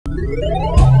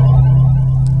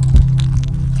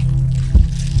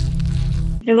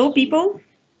Hello, people.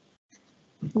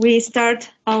 We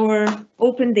start our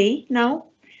open day now.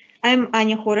 I'm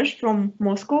Anya Horosh from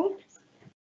Moscow.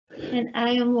 And I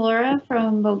am Laura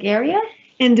from Bulgaria.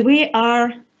 And we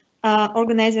are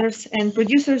organizers and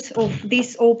producers of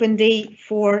this open day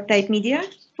for Type Media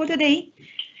for today.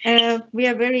 We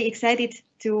are very excited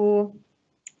to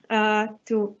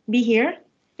be here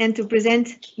and to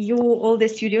present you all the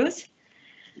studios.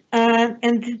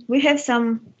 And we have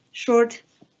some short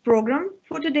program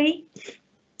for today.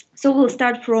 So we'll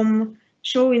start from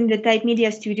showing the Type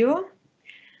Media Studio.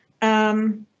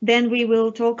 Then we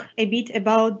will talk a bit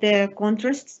about the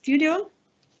Contrast Studio,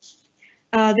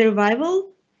 the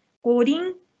revival,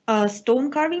 coding,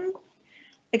 stone carving,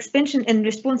 expansion and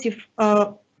responsive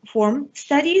form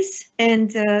studies,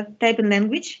 and type and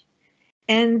language,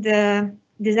 and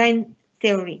design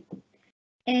theory.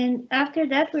 And after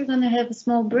that, we're going to have a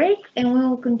small break, and we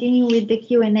will continue with the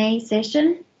Q&A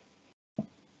session,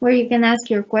 where you can ask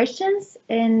your questions.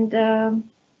 And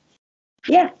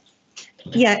yeah,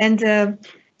 and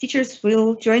teachers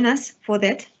will join us for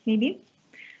that. Maybe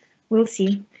we'll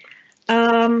see.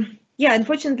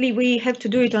 Unfortunately, we have to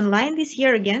do it online this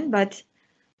year again, but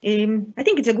I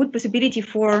think it's a good possibility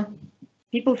for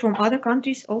people from other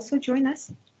countries also join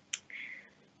us.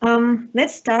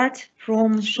 Let's start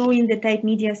from showing the Type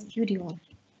Media Studio.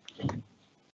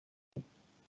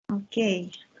 Okay.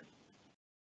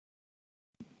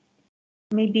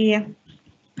 Maybe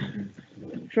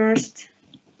first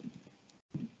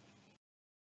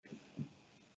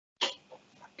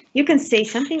you can say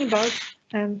something about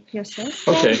yourself.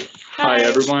 Okay. Hi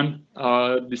everyone.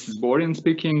 This is Borin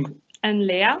speaking. And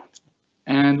Leah.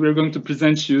 And we're going to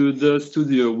present you the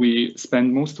studio we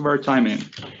spend most of our time in.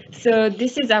 So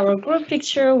this is our group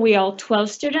picture. We are 12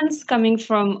 students coming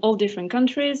from all different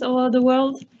countries all over the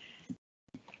world.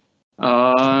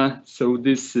 So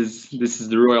this is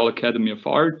the Royal Academy of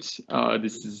Art.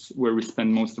 This is where we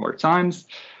spend most of our times.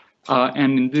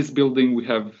 And in this building we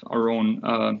have our own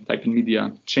Type and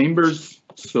Media chambers.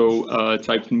 So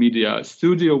Type and Media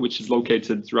Studio, which is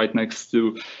located right next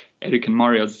to Eric and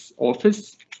Maria's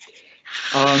office.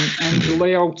 And the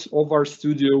layout of our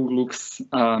studio looks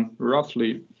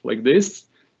roughly like this.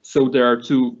 So there are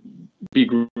two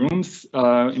big rooms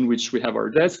in which we have our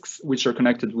desks, which are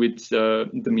connected with the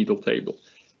middle table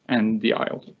and the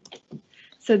aisle.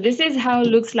 So this is how it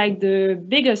looks like the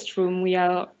biggest room. We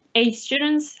are 8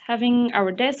 students having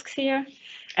our desks here.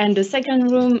 And the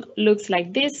second room looks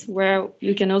like this, where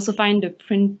you can also find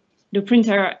the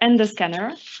printer and the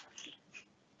scanner.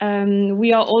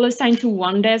 We are all assigned to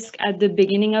one desk at the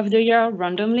beginning of the year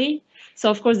randomly. So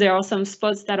of course there are some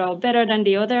spots that are better than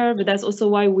the other, but that's also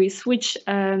why we switch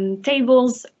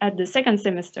tables at the second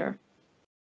semester.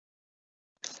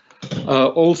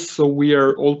 Also, we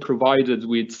are all provided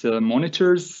with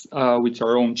monitors, with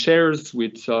our own chairs,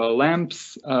 with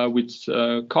lamps, with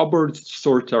cupboards to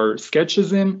sort our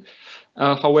sketches in.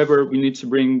 However, we need to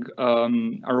bring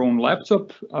our own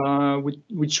laptop,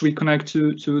 which we connect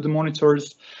to the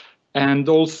monitors. And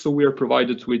also we are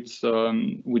provided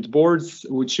with boards,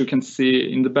 which you can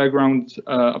see in the background,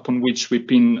 upon which we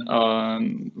pin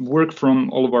work from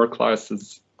all of our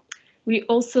classes. We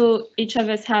also, each of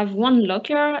us have one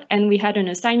locker, and we had an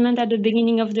assignment at the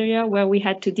beginning of the year where we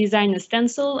had to design a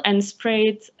stencil and spray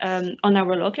it on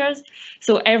our lockers.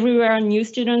 So everywhere new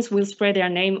students will spray their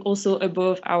name also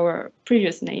above our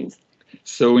previous names.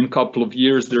 So in a couple of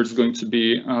years, there's going to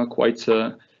be quite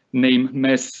a name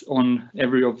mess on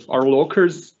every of our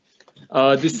lockers.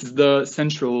 This is the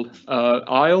central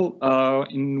aisle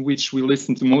in which we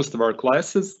listen to most of our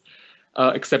classes,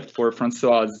 except for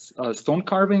Francois's stone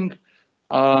carving.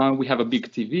 We have a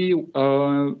big TV,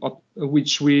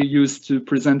 which we use to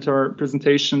present our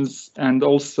presentations, and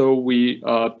also we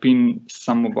pin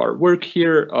some of our work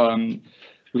here.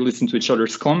 We listen to each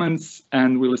other's comments,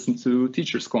 and we listen to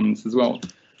teachers' comments as well.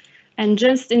 And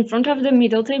just in front of the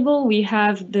middle table, we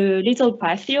have the little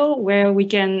patio where we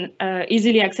can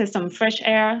easily access some fresh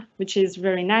air, which is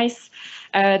very nice.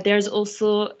 There's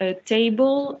also a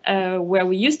table where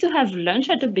we used to have lunch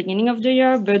at the beginning of the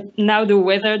year, but now the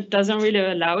weather doesn't really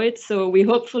allow it. So we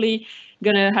hopefully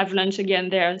gonna have lunch again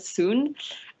there soon.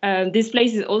 This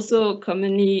place is also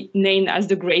commonly named as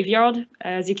the graveyard,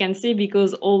 as you can see,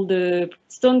 because all the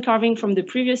stone carving from the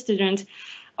previous student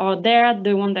are there,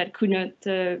 the one that could not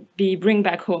be bring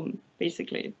back home,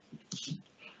 basically.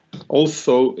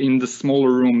 Also, in the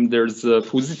smaller room, there's a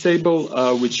Fuzi table,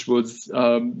 which was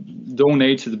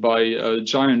donated by a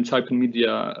giant Type and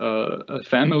Media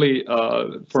family,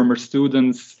 former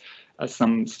students,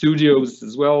 some studios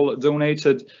as well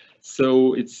donated.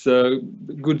 So it's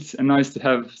good and nice to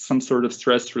have some sort of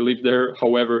stress relief there.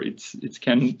 However, it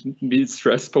can be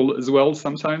stressful as well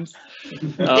sometimes.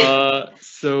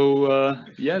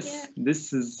 Yes,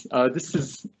 this is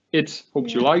it.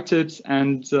 Hope you liked it,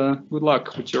 and good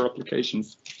luck with your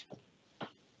applications.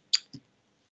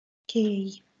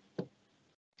 Okay.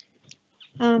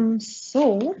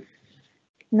 So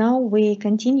now we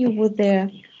continue with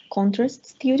the contrast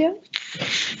studio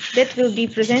that will be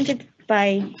presented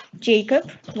by Jacob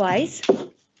Weiss,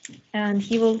 and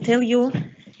he will tell you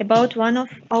about one of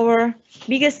our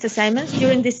biggest assignments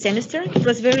during this semester. It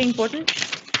was very important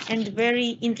and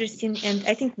very interesting, and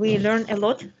I think we learned a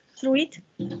lot through it.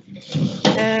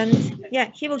 And yeah,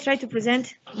 he will try to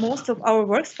present most of our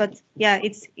works, but yeah,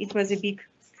 it was a big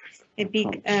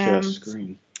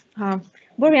screen.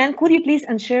 Borian, could you please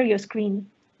unshare your screen?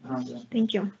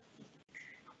 Thank you.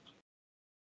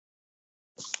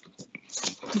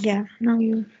 Yeah, now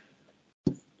you.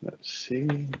 Let's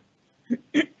see.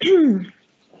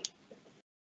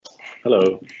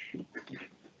 Hello.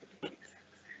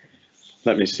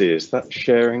 Let me see, is that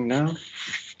sharing now?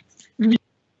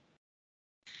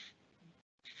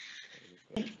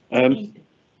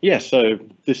 Yeah, so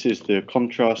this is the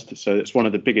contrast. So it's one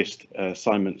of the biggest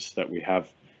assignments that we have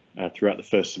throughout the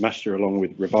first semester, along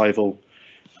with revival.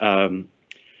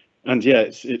 And yeah,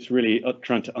 it's really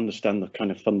trying to understand the kind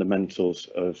of fundamentals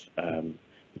of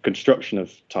the construction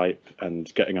of type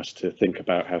and getting us to think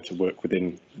about how to work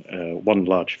within one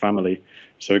large family.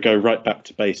 So we go right back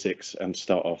to basics and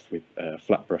start off with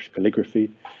flat brush calligraphy.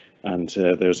 And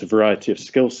there's a variety of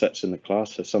skill sets in the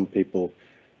class. So some people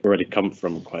already come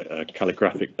from quite a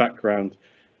calligraphic background,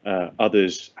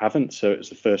 others haven't, so it's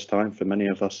the first time for many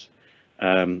of us.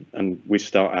 And we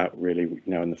start out really,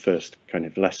 in the first kind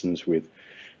of lessons with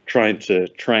trying to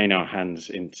train our hands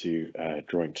into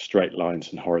drawing straight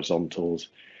lines and horizontals,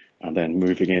 and then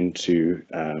moving into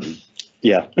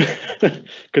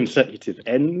consecutive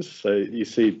ends. So you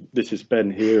see, this is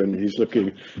Ben here, and he's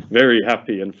looking very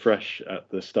happy and fresh at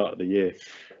the start of the year,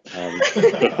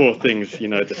 before things,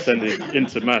 descending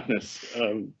into madness.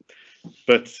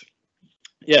 But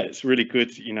yeah, it's really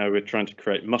good. We're trying to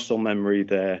create muscle memory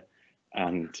there,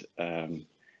 and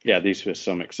yeah, these were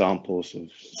some examples of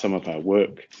some of our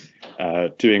work,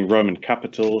 doing Roman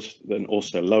capitals, then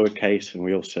also lowercase, and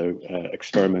we also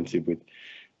experimented with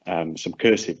some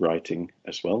cursive writing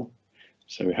as well.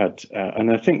 So we had,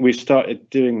 and I think we started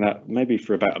doing that maybe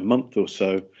for about a month or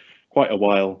so, quite a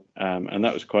while, and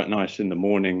that was quite nice. In the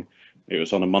morning, it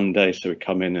was on a Monday, so we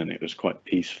come in and it was quite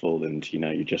peaceful, and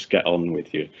you just get on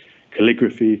with your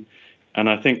calligraphy. And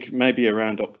I think maybe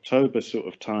around October sort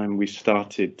of time, we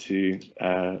started to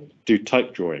do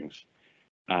type drawings.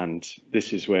 And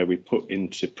this is where we put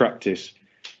into practice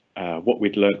what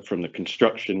we'd learned from the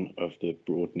construction of the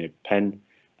broad nib pen,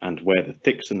 and where the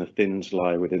thicks and the thins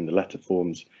lie within the letter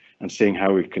forms, and seeing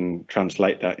how we can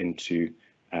translate that into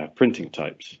printing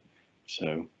types.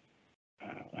 So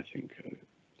I think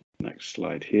next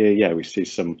slide here, yeah, we see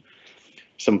some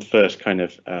first kind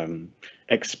of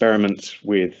experiments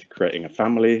with creating a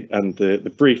family, and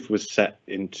the brief was set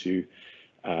into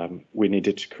we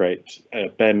needed to create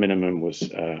bare minimum was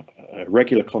a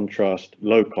regular contrast,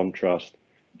 low contrast,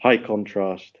 high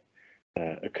contrast,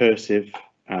 a cursive,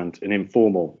 and an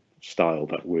informal style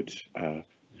that would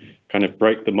kind of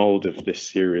break the mold of this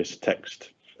serious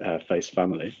text face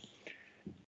family.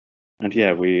 And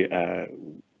yeah, we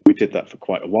did that for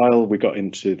quite a while. We got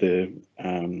into the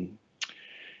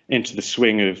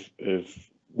swing of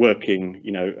working,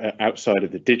 outside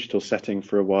of the digital setting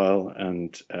for a while,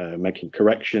 and making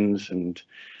corrections, and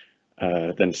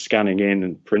then scanning in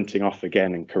and printing off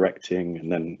again and correcting,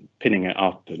 and then pinning it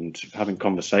up and having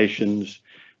conversations,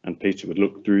 and Peter would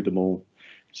look through them all.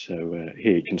 So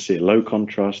here you can see a low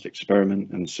contrast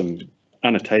experiment and some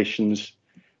annotations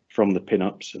from the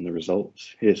pin-ups and the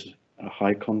results. Here's a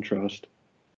high contrast,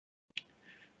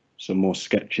 some more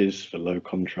sketches for low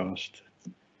contrast,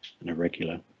 and a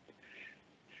regular.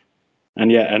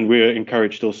 And yeah, and we were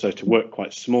encouraged also to work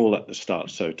quite small at the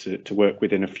start, so to work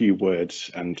within a few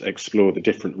words and explore the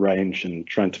different range, and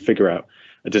trying to figure out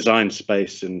a design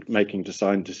space and making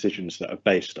design decisions that are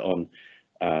based on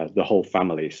the whole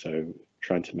family. So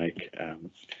trying to make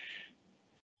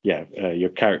your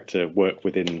character work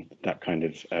within that kind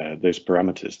of those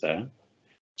parameters there.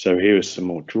 So here are some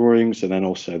more drawings, and then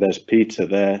also there's Peter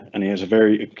there, and he has a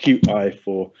very acute eye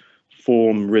for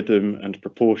form, rhythm, and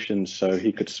proportions, so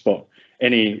he could spot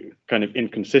any kind of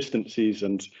inconsistencies.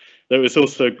 And it was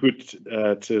also good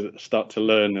to start to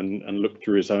learn and look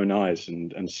through his own eyes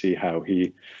and see how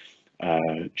he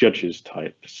judges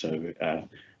type. So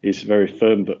is very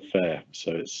firm but fair.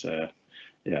 So it's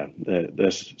yeah,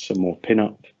 there's some more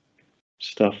pin-up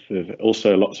stuff.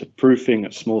 Also lots of proofing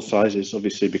at small sizes,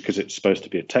 obviously because it's supposed to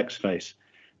be a text face,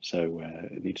 so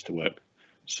it needs to work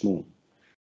small.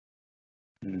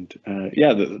 And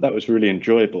yeah, that was really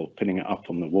enjoyable, pinning it up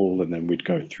on the wall, and then we'd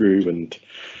go through and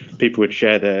people would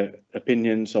share their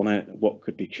opinions on it, what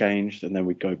could be changed, and then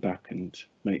we'd go back and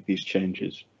make these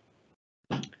changes.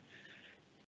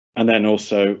 And then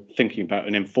also thinking about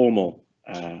an informal,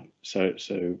 so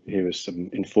here are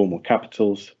some informal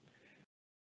capitals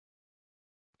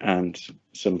and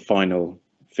some final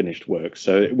finished work.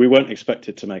 So we weren't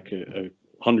expected to make a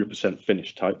 100%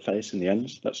 finished typeface in the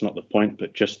end. That's not the point,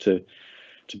 but just to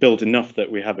build enough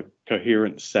that we have a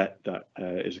coherent set that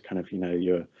is a kind of, you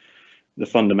know, the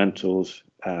fundamentals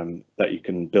that you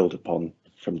can build upon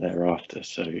from thereafter.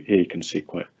 So here you can see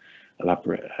quite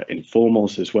elaborate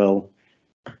informals as well.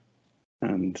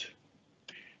 And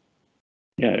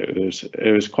yeah,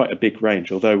 it was quite a big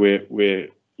range, although we're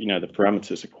you know, the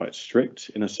parameters are quite strict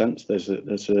in a sense. There's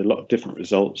a lot of different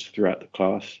results throughout the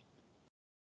class,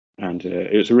 and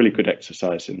it was a really good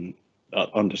exercise in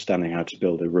understanding how to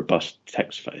build a robust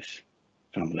text face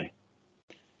family.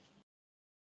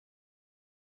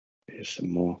 Here's some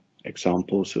more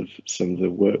examples of some of the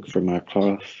work from our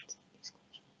class,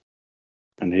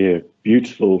 and here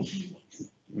beautiful,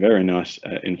 very nice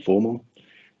informal,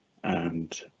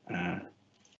 and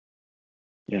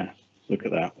yeah, look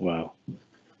at that, wow.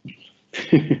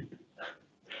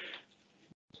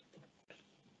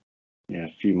 Yeah,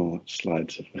 a few more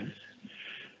slides of it.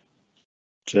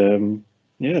 But,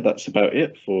 yeah, that's about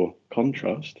it for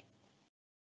contrast.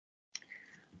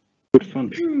 Good fun.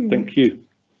 Thank you.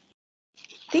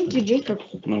 Thank you, Jacob.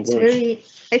 No It's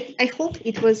worries. very. I hope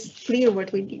it was clear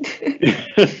what we did.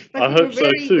 But I we hope were so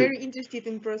very, too. very interested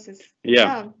in process.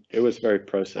 Yeah, it was very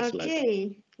process-led.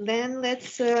 Okay, then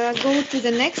let's go to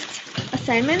the next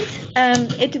assignment.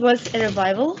 It was a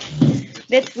revival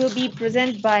that will be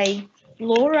presented by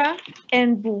Laura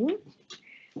and Boom,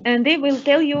 and they will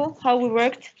tell you how we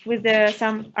worked with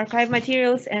some archive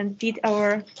materials and did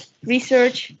our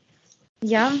research.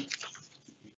 Yeah.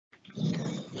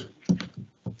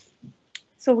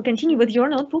 So we continue with your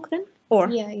notebook then, or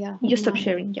Yeah. you stop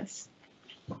sharing? Yes.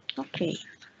 Okay.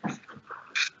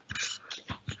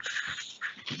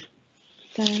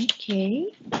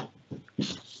 Okay.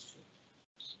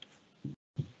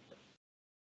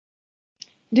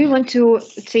 Do you want to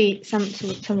say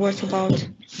some words about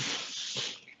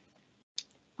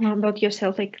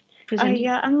yourself, like presenting?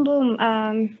 Yeah, I'm Boom,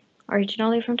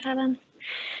 originally from Thailand.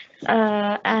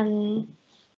 And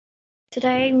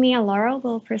today me and Laura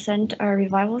will present our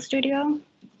revival studio.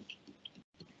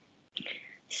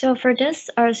 So for this,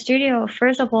 our studio,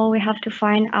 first of all, we have to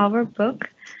find our book,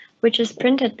 which is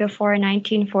printed before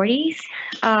 1940s,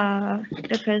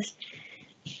 because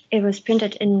it was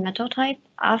printed in metal type.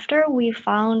 After we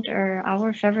found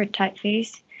our favorite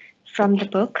typeface from the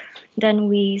book, then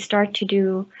we start to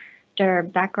do the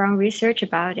background research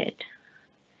about it.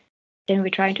 Then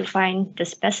we try to find the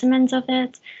specimens of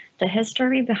it, the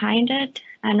history behind it,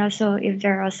 and also if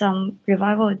there are some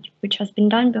revival which has been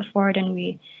done before, then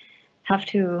we have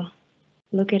to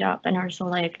look it up and also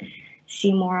like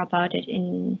see more about it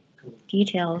in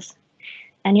details.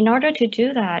 And in order to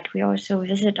do that, we also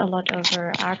visit a lot of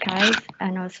our archives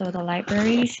and also the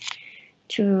libraries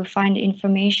to find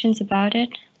information about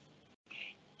it.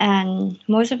 And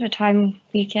most of the time,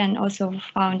 we can also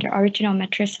find the original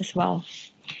matrice as well.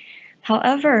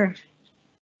 However,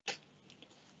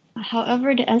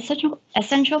 the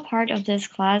essential part of this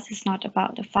class is not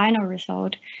about the final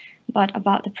result, but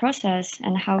about the process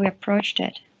and how we approached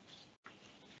it.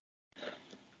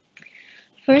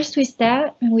 First, we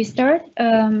start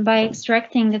by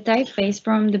extracting the typeface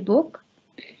from the book,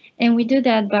 and we do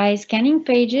that by scanning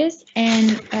pages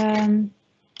and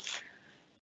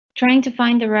trying to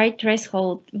find the right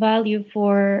threshold value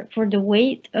for the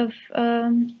weight of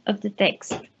the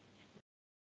text.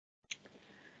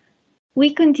 We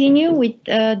continue with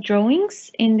drawings.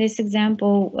 In this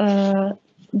example,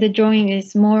 the drawing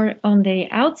is more on the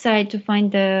outside to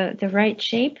find the right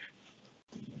shape.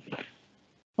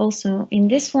 Also, in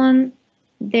this one,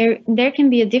 there can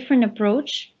be a different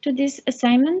approach to this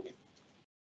assignment.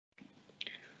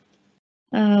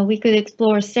 We could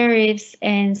explore serifs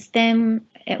and stem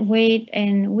weight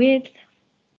and width.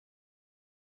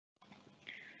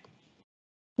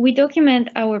 We document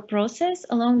our process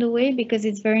along the way because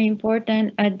it's very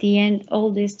important at the end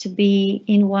all this to be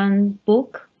in one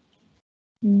book.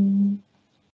 And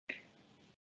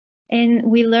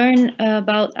we learn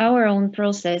about our own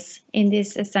process in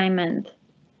this assignment.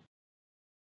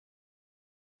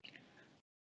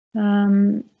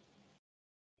 And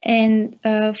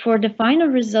for the final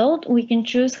result, we can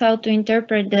choose how to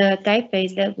interpret the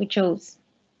typeface that we chose.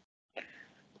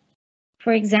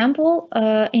 For example,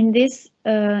 in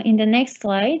the next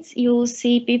slides, you will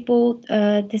see people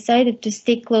decided to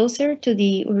stick closer to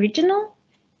the original.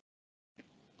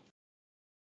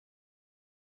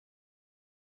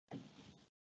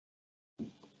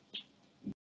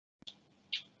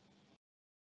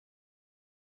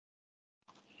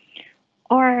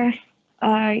 Or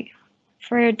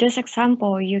for this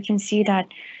example, you can see that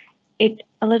it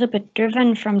a little bit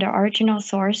driven from the original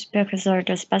source because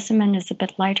the specimen is a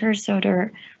bit lighter, so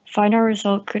the final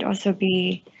result could also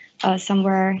be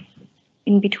somewhere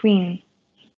in between.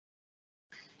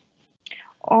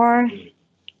 Or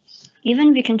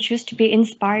even we can choose to be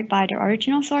inspired by the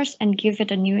original source and give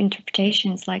it a new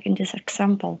interpretations, like in this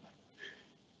example.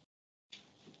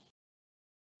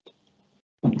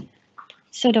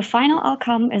 So the final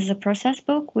outcome is a process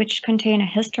book, which contain a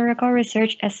historical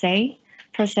research essay,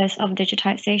 process of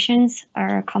digitizations,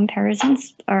 or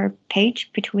comparisons, or page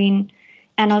between,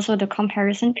 and also the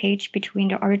comparison page between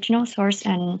the original source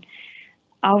and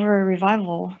our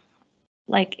revival.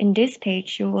 Like in this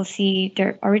page, you will see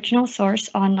the original source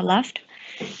on the left,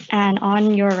 and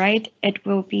on your right, it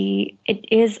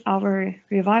is our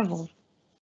revival.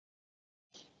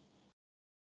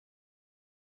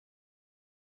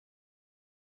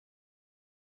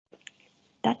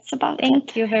 That's about it.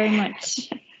 Thank you very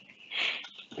much.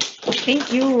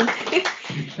 Thank you.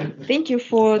 Thank you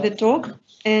for the talk,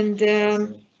 and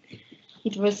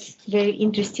it was very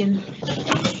interesting.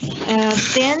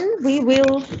 Then we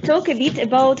will talk a bit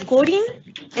about coding,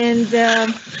 and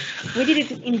we did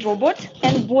it in robot,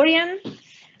 and Borian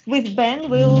with Ben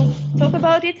will talk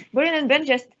about it. Borian and Ben,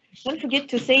 just don't forget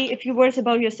to say a few words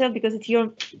about yourself because it's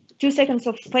your 2 seconds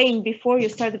of fame before you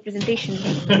start the presentation.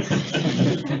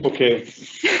 Okay.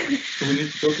 So we need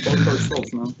to talk about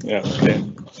ourselves now. Yeah. Okay.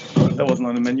 That wasn't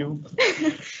on the menu.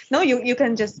 No, you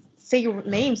can just say your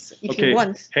names if Okay. you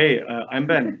want. Hey, I'm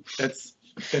Ben. That's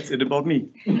it about me.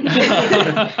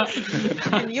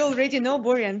 And you already know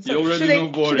Borian. So You already know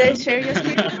Borian. Should I share your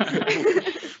screen?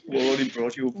 We already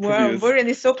brought you. Wow, Borian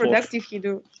is so talks. productive. He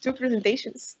do 2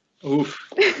 presentations. Oof.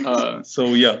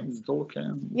 So yeah, It's okay.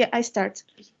 Yeah, I start.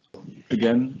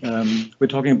 again, we're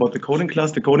talking about the coding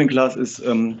class. The coding class is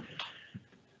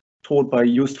taught by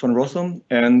Just van Rossum,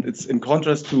 and it's in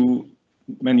contrast to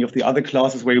many of the other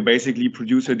classes where you basically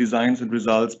produce your designs and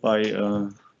results by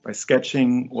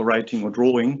sketching or writing or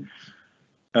drawing.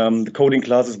 The coding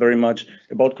class is very much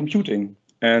about computing,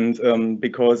 and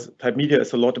because type media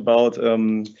is a lot about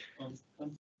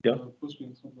yeah.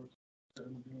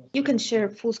 You can share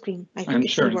full screen. I think I'm it will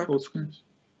sharing work. full screen.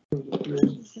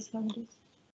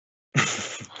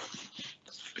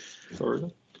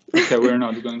 Sorry. Okay, we're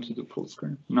not going to do full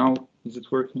screen. Now, is it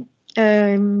working?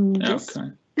 Yeah, Yes.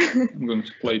 okay. I'm going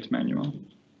to play it manual.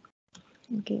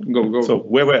 Okay. Go. So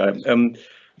where were I?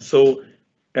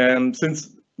 Since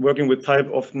working with type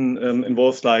often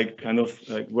involves like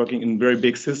working in very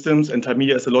big systems, and type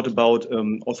media is a lot about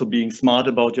also being smart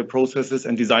about your processes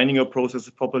and designing your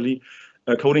processes properly.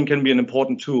 Coding can be an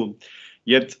important tool,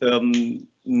 yet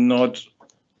not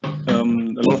a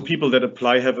lot of people that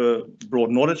apply have a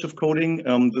broad knowledge of coding.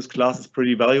 This class is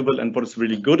pretty valuable, and what is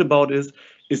really good about it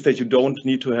is that you don't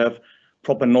need to have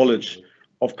proper knowledge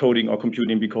of coding or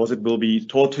computing because it will be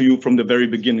taught to you from the very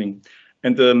beginning.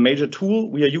 And the major tool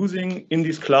we are using in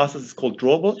these classes is called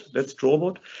Drawbot. That's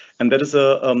Drawbot, and that is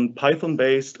a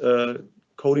Python-based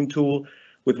coding tool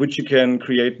with which you can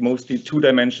create mostly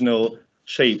two-dimensional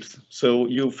shapes. So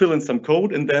you fill in some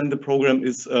code, and then the program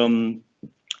is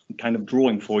kind of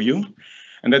drawing for you.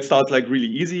 And that starts like really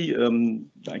easy.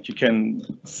 Like you can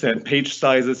set page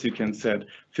sizes, you can set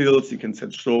fills, you can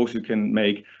set strokes, you can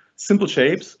make simple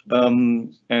shapes.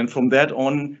 And from that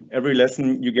on, every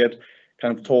lesson you get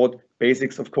kind of taught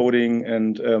basics of coding,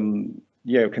 and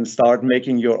yeah, you can start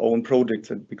making your own projects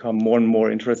that become more and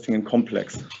more interesting and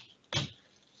complex.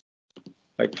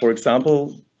 Like for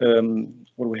example,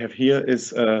 what we have here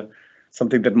is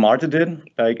something that Marta did,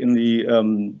 like in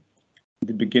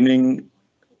the beginning,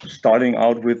 starting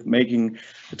out with making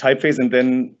a typeface and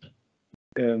then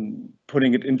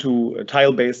putting it into a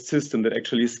tile-based system that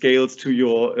actually scales to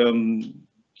your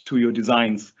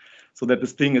designs, so that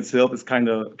this thing itself is kind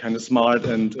of smart,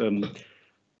 and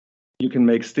you can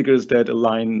make stickers that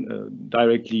align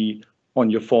directly on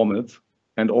your formats.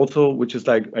 And also, which is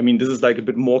like, I mean, this is like a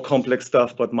bit more complex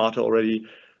stuff, but Marta already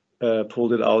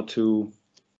pulled it out to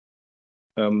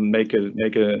make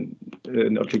an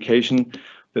application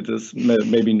that is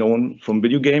maybe known from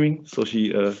video gaming. So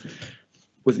she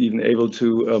was even able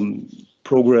to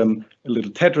program a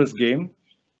little Tetris game.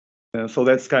 So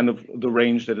that's kind of the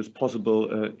range that is possible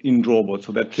in Drawbot.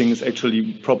 So that thing is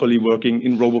actually properly working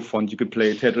in RoboFont. You could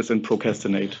play Tetris and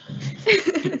procrastinate.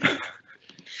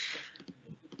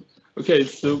 Okay,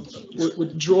 so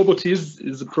what Drawbot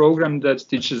is a program that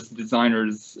teaches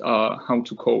designers how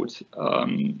to code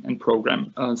and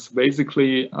program. So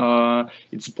basically,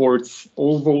 it supports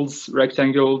ovals,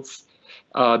 rectangles,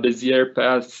 Bezier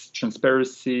paths,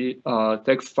 transparency,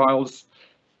 text files.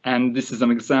 And this is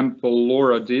an example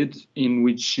Laura did, in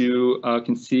which you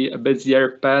can see a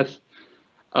Bezier path,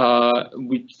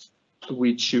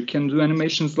 which you can do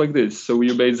animations like this. So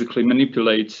you basically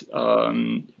manipulate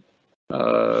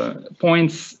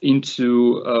points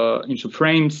into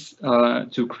frames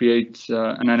to create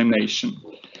an animation.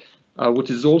 What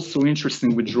is also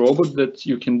interesting with Drawbot, that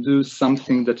you can do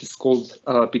something that is called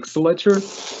pixelator.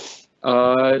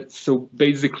 So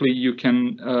basically you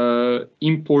can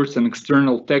import an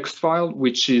external text file,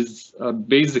 which is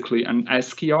basically an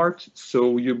ASCII art.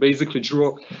 So you basically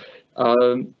draw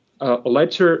a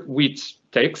letter with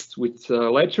text, with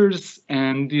letters,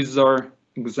 and these are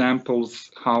examples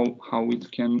how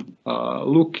it can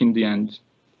look in the end.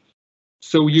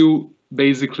 So you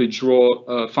basically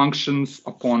draw functions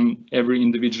upon every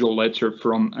individual letter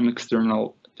from an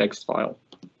external text file.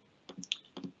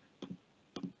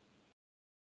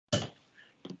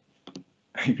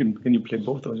 Can you play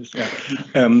both or just? Yeah.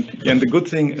 And the good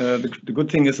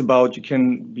thing is about you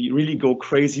can really go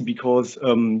crazy because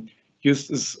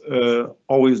Just is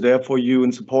always there for you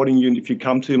and supporting you. And if you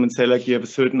come to him and say like you have a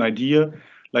certain idea,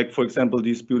 like for example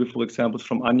these beautiful examples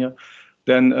from Anya,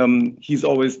 then he's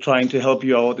always trying to help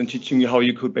you out and teaching you how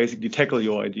you could basically tackle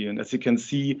your idea. And as you can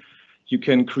see, you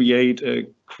can create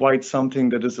quite something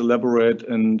that is elaborate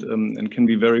and can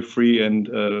be very free and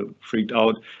freaked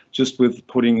out just with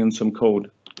putting in some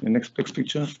code. The next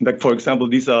picture. Like for example,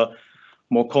 these are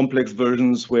more complex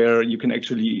versions where you can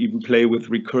actually even play with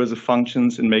recursive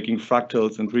functions and making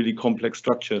fractals and really complex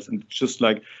structures. And it's just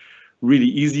like really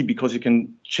easy because you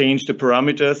can change the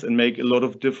parameters and make a lot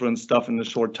of different stuff in a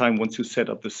short time once you set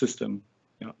up the system.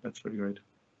 Yeah, that's very great.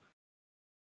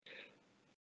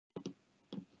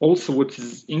 Also, what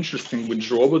is interesting with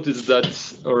Drawbot is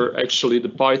that, or actually the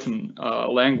Python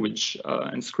language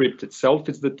and script itself,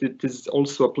 is that it is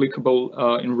also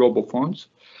applicable in RoboFont.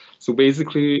 So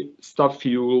basically, stuff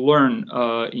you learn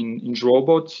in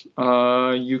Drawbot,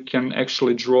 you can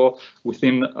actually draw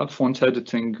within a font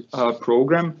editing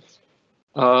program,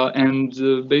 and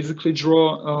basically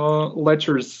draw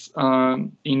letters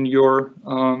in your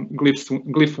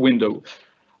glyph window.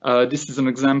 This is an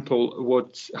example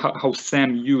how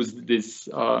Sam used this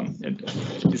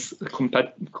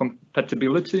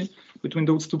compatibility between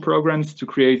those two programs to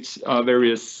create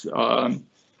various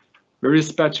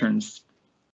patterns.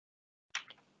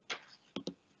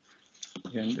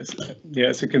 And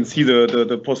as you can see,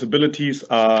 the possibilities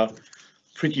are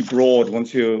pretty broad.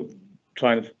 Once you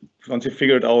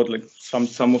figure it out, like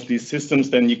some of these systems,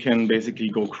 then you can basically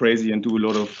go crazy and do a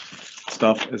lot of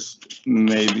stuff, as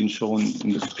may have been shown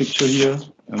in this picture here.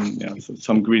 Yeah, so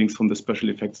some greetings from the special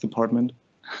effects department.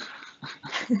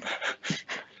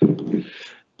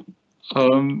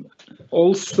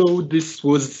 Also, this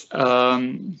was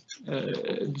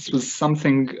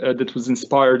something that was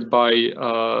inspired by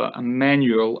a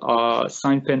manual,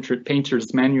 sign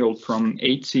painter's manual from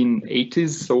 1880s,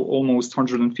 so almost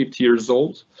 150 years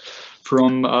old,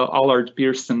 from Allard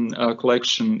Pearson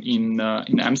collection in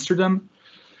Amsterdam.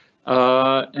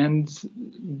 And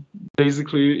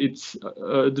basically, it's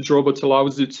the Drawbot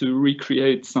allows you to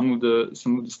recreate some of the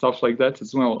stuff like that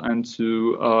as well, and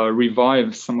to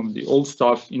revive some of the old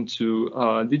stuff into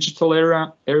digital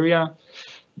area,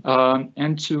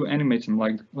 and to animate them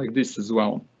like this as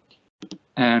well.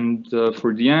 And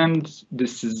for the end,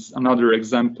 this is another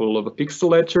example of a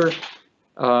pixelator,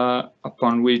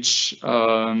 upon which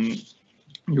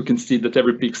you can see that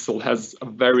every pixel has a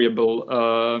variable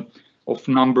of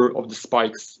number of the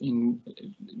spikes in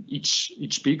each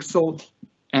pixel,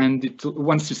 and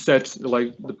once you set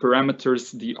like the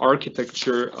parameters, the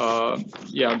architecture,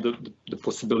 yeah, the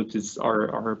possibilities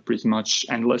are pretty much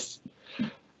endless.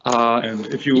 And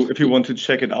if you want to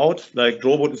check it out, like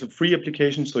Drawbot is a free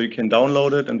application, so you can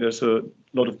download it, and there's a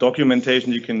lot of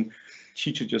documentation. You can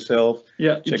teach it yourself.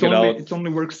 Yeah, check it out. It only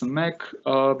works on Mac,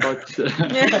 but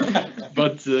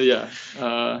but yeah.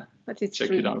 But it's check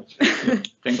free. it out.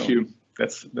 Thank you.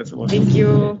 That's about it. Thank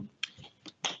you.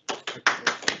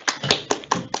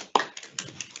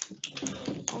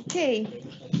 Okay.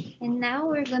 And now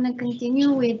we're going to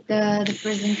continue with the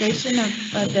presentation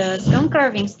of the stone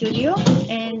carving studio,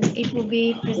 and it will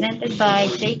be presented by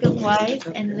Jacob Wise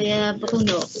and Leah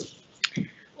Bruno.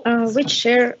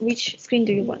 Which screen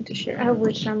do you want to share? I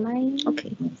will share mine.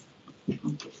 Okay.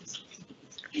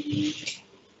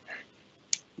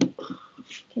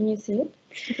 Can you see it?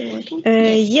 Is it working?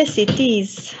 Yes, it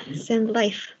is. Send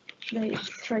live. Should I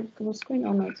try full screen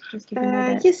or not? Just keep in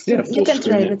mind that. Yes, Yeah, you full can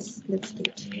screen, try. yeah. Let's do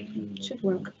it. It should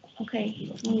work.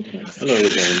 Okay. Okay. Hello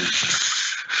again.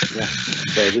 Yeah,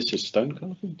 so this is stone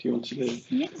carving. Do you want to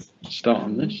Yes. start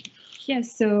on this?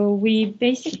 Yes, so we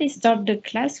basically start the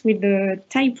class with the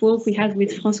type work we had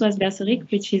with Françoise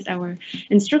Berseric, which is our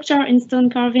instructor in stone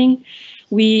carving.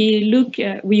 We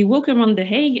walk around The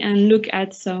Hague and look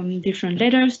at some different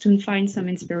letters to find some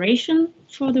inspiration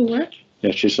for the work.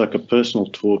 Yeah, she's like a personal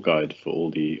tour guide for all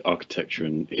the architecture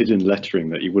and hidden lettering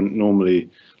that you wouldn't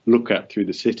normally look at through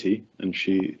the city. And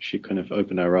she kind of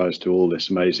opened our eyes to all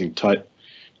this amazing type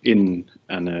in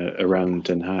and around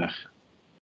Den Haag.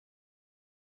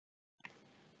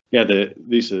 Yeah,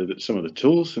 these are some of the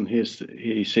tools, and here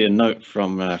you see a note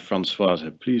from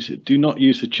Françoise. Please do not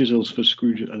use the chisels for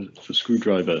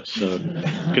screwdriver. So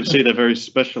you can see they're very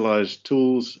specialized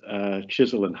tools,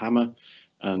 chisel and hammer,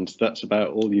 and that's about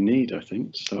all you need, I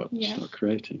think, to start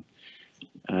creating.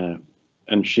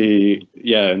 And she,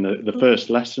 in the first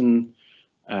lesson,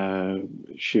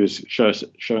 she was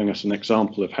showing us an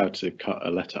example of how to cut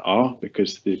a letter R,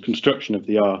 because the construction of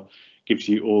the R gives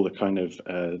you all the kind of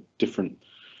different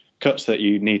cuts that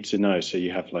you need to know. So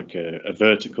you have like a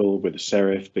vertical with a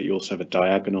serif, but you also have a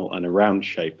diagonal and a round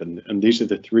shape, and these are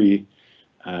the three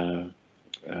forms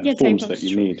that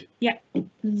you need. Yeah.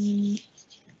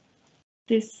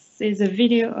 This is a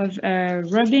video of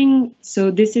rubbing.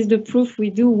 So this is the proof we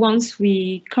do once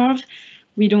we carve.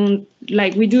 We do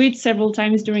it several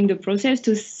times during the process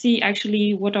to see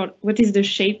actually what is the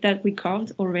shape that we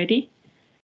carved already.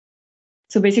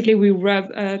 So basically we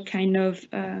rub a kind of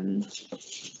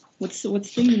what's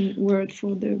the word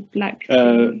for the black?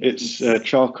 It's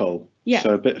charcoal. Yeah.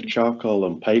 So a bit of charcoal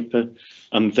on paper,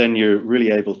 and then you're really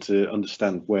able to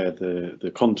understand where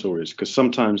the contour is, because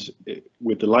sometimes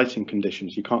with the lighting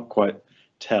conditions you can't quite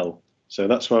tell. So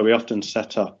that's why we often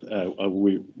set up.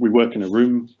 We work in a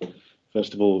room,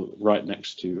 first of all, right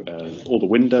next to all the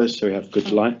windows, so we have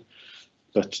good light.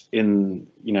 But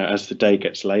as the day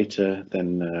gets later,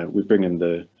 then we bring in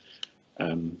the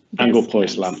angle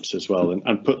poise lamps as well,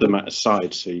 and put them at a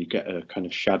side so you get a kind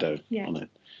of shadow on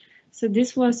it. So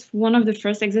this was one of the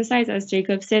first exercises. As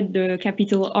Jacob said, the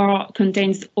capital R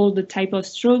contains all the type of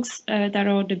strokes that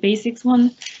are the basics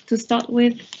one to start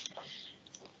with.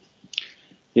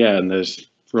 Yeah, and there's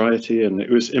variety, and it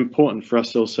was important for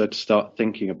us also to start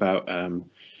thinking about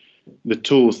the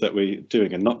tools that we're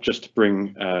doing, and not just to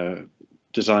bring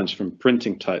designs from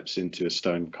printing types into a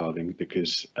stone carving,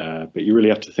 because but you really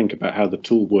have to think about how the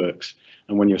tool works,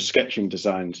 and when you're sketching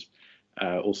designs,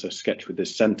 also sketch with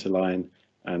this center line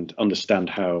and understand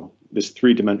how this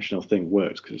three-dimensional thing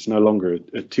works, because it's no longer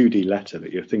a 2D letter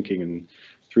that you're thinking in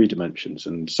 3 dimensions.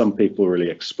 And some people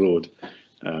really explored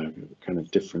kind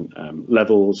of different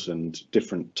levels and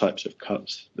different types of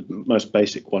cuts. The most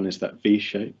basic one is that V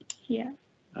shape. Yeah.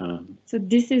 So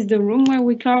this is the room where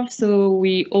we carve. So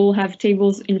we all have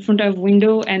tables in front of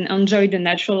window and enjoy the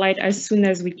natural light as soon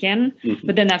as we can. Mm-hmm.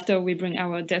 But then after we bring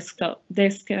our desk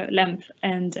lamp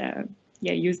and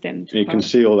use them. You can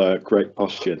see all that great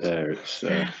posture there. It's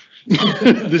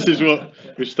this is what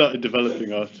we started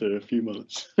developing after a few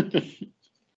months.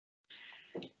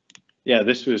 Yeah,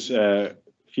 this was a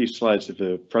few slides of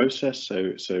the process.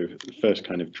 So the first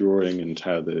kind of drawing and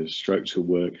how the strokes will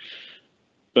work.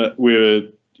 But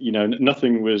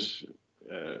nothing was,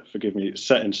 forgive me,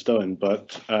 set in stone,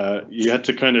 but you had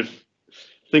to kind of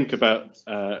think about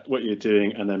what you're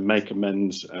doing and then make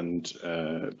amends, and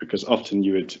because often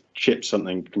you would chip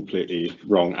something completely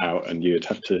wrong out and you'd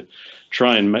have to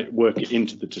try and work it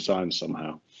into the design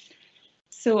somehow.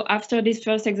 So after this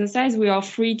first exercise, we are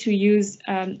free to use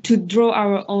to draw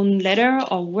our own letter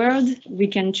or word. We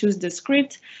can choose the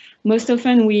script. Most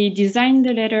often we design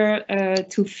the letter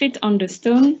to fit on the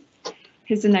stone.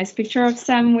 Here's a nice picture of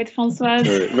Sam with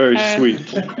Françoise. Very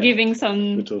sweet. Giving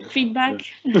some Little feedback.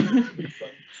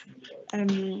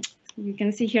 You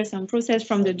can see here some process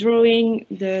from the drawing,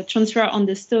 the transfer on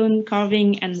the stone,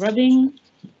 carving and rubbing.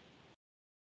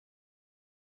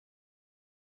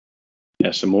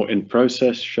 Yeah, some more in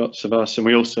process shots of us, and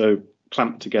we also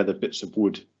clamped together bits of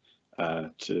wood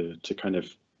to kind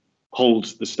of hold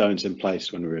the stones in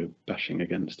place when we were bashing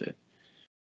against it.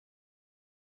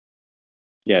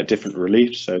 Yeah, different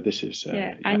reliefs. So this is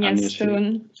Anya's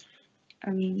stone.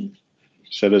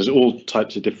 So there's all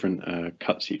types of different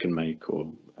cuts you can make,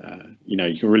 or you know,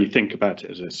 you can really think about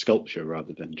it as a sculpture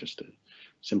rather than just a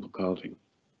simple carving.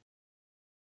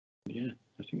 Yeah,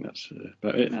 I think that's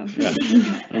about it. Oh. Yeah.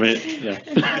 I mean, yeah.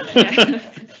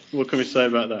 What can we say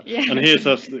about that? Yeah. And here's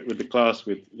us with the class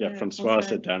with Francois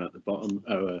okay. down at the bottom,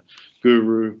 our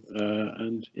guru,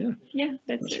 and yeah, Yeah,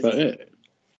 that's about it.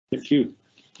 Thank you.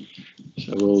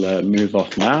 So we'll move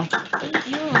off now. Thank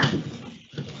you.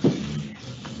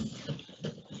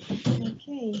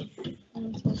 Okay.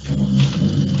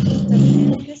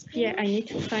 Yeah, I need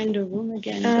to find the room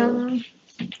again.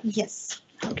 Yes.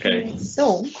 Okay.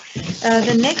 So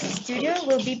the next studio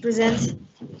will be presented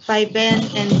by Ben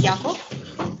and Jakob,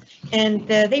 and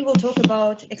they will talk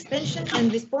about expansion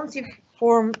and responsive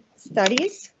form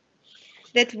studies.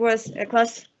 That was a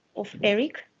class of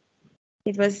Eric.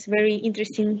 It was very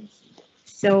interesting.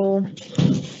 So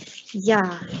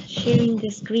yeah, sharing the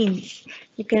screen.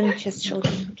 You can just show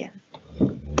them again.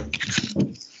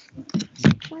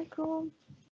 Michael.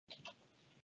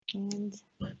 And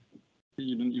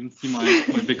You didn't even see my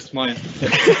big smile.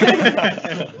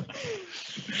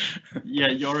 Yeah,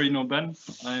 you already know Ben.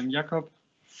 I'm Jakob.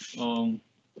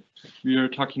 We are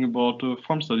talking about the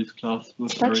form studies class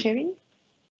with start Eric. sharing.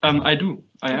 I do.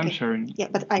 I am Okay. sharing. Yeah,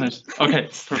 but I. Nice. Okay,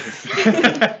 perfect.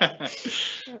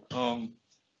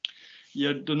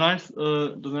 Yeah, the nice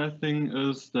thing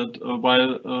is that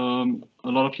while a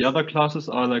lot of the other classes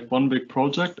are like one big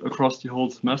project across the whole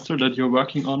semester that you're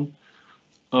working on,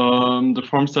 the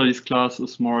form studies class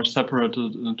is more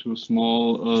separated into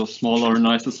smaller,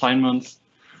 nice assignments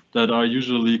that are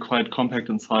usually quite compact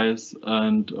in size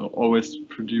and always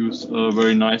produce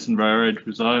very nice and varied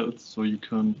results. So you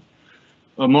can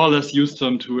more or less use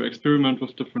them to experiment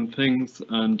with different things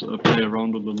and play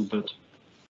around a little bit.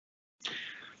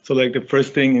 So like the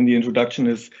first thing in the introduction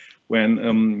is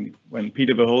when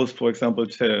Peter, the host, for example,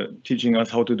 teaching us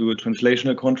how to do a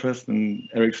translational contrast, and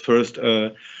Eric's first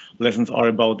lessons are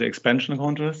about the expansion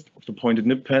contrast of the pointed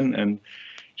nib pen. And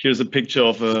here's a picture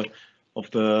of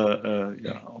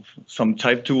some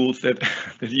type tools that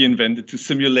he invented to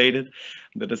simulate it.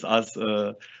 That is us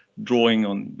drawing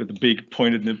on with a big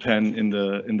pointed nib pen in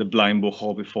the blind book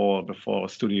hall before our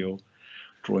studio,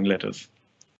 drawing letters.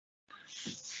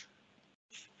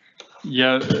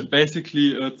 Yeah,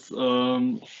 basically it's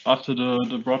after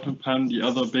the broad nib pen, the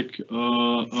other big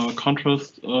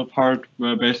contrast part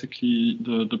where basically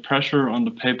the pressure on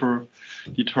the paper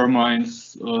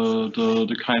determines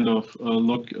the kind of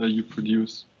look you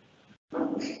produce.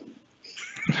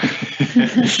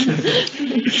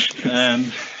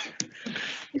 And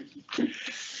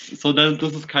so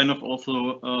this is kind of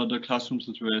also the classroom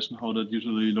situation, how that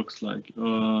usually looks like.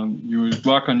 You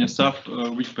work on your stuff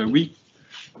week by week.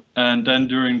 And then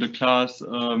during the class,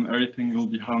 everything will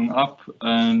be hung up,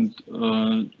 and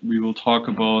we will talk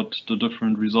about the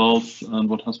different results and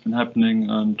what has been happening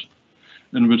and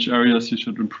in which areas you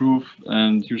should improve.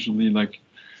 And usually, like,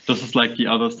 this is like the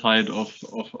other side of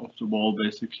the wall,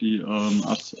 basically,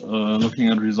 us looking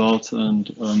at results and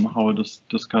how it is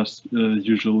discussed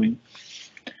usually.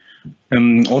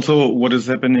 Also, what is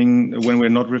happening when we're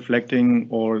not reflecting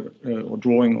or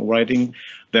drawing or writing,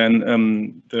 then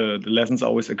the lessons are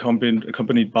always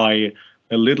accompanied by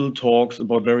little talks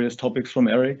about various topics from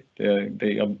Eric.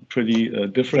 They are pretty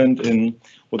different in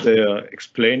what they are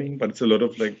explaining, but it's a lot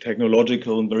of like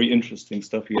technological and very interesting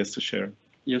stuff he has to share.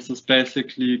 Yes, it's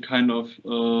basically kind of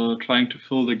trying to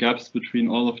fill the gaps between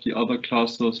all of the other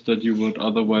classes that you would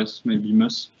otherwise maybe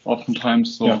miss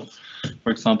oftentimes. So, yeah.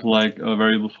 For example, like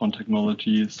variable font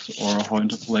technologies or how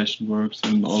interpolation works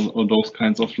and all those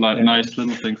kinds of nice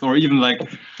little things, or even like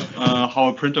how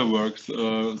a printer works.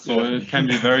 So it can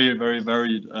be very, very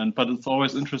varied, but it's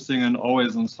always interesting and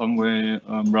always in some way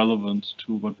relevant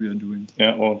to what we are doing.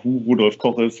 Yeah, or who Rudolf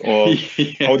Koch is, or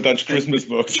how Dutch Christmas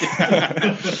works.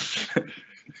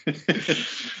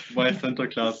 Why Santa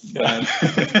Claus is bad.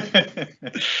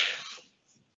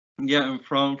 Yeah,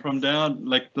 from there,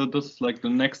 like this, like the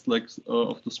next, like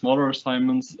of the smaller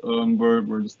assignments were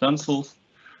the stencils.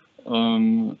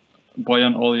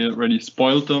 Boyan already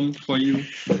spoiled them for you,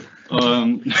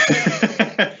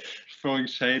 throwing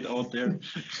shade out there.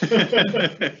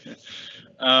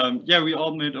 Yeah, we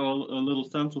all made little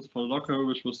stencils for Locker,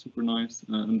 which was super nice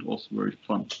and also very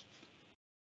fun.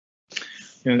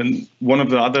 And one of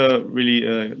the other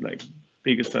really like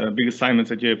big assignments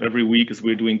that you have every week is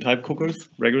we're doing type cookers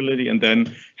regularly and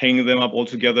then hanging them up all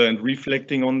together and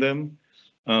reflecting on them.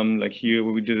 Like here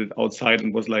where we did it outside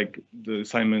and was like the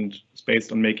assignment is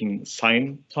based on making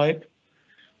sign type,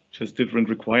 which has different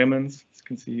requirements, as you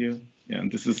can see here. Yeah,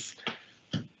 and this is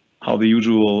how the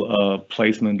usual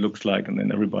placement looks like, and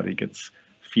then everybody gets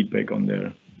feedback on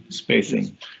their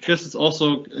spacing. Yes, it's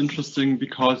also interesting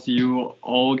because you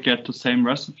all get the same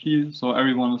recipe, so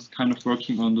everyone is kind of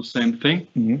working on the same thing.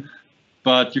 Mhm.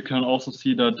 But you can also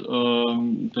see that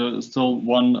the still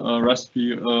one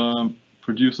recipe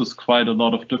produces quite a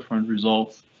lot of different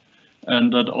results.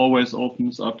 And that always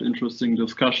opens up interesting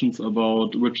discussions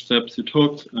about which steps you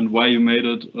took and why you made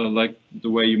it like the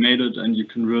way you made it. And you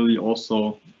can really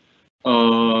also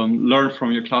learn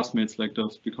from your classmates like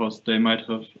this, because they might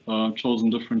have chosen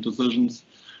different decisions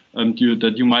and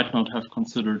that you might not have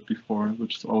considered before,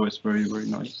 which is always very, very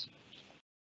nice.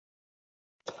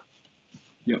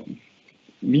 Yeah.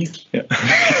 Me? Yeah.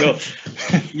 No.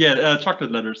 Yeah,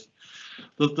 chocolate letters.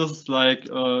 This is like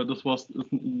this was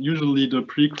usually the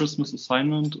pre-Christmas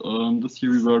assignment. This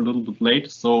year we were a little bit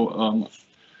late, so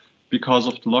because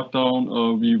of the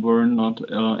lockdown, we were not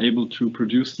able to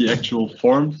produce the actual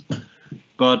forms.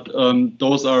 But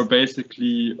those are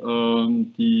basically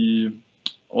the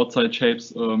outside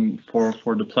shapes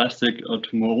for the plastic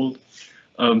to mold.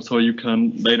 So you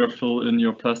can later fill in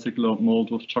your plastic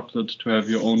mold with chocolate to have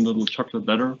your own little chocolate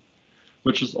letter,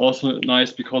 which is also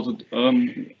nice because it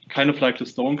kind of like the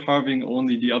stone carving,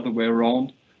 only the other way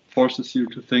around, forces you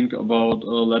to think about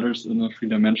letters in a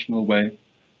three-dimensional way,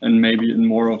 and maybe in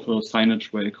more of a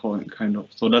signage way, kind of.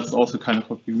 So that's also kind of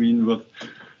what we mean with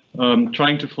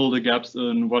trying to fill the gaps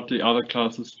in what the other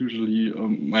classes usually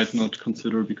might not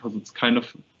consider, because it's kind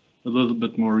of a little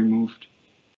bit more removed.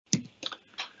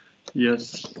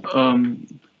 Yes. The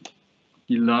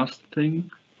last thing.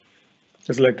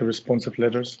 Just like the responsive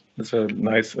letters. It's a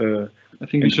nice. I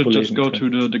think we should just go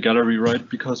interpolation to the gallery, right?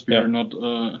 Because we Yeah. are not,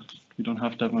 we don't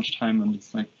have that much time, and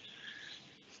it's like,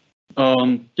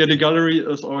 yeah, the gallery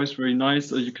is always very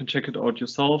nice. You can check it out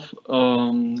yourself.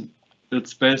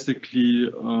 It's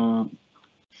basically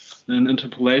an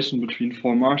interpolation between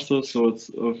 4 masters. So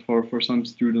it's for some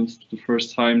students the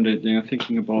first time they are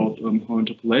thinking about how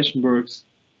interpolation works,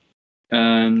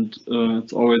 and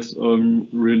it's always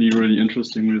really, really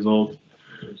interesting result,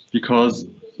 because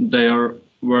they are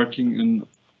working in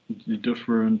the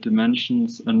different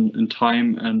dimensions and in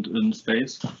time and in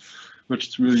space, which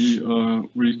is really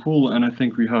really cool. And I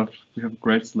think we have a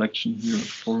great selection here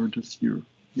for this year.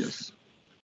 Yes.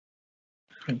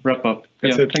 Wrap up.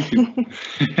 That's Yeah, it. thank you.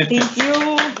 Thank you.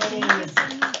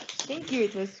 Thank you.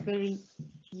 It was very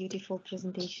beautiful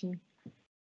presentation.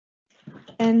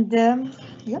 And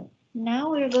yeah.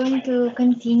 Now we're going to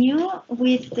continue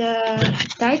with the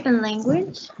type and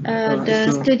language,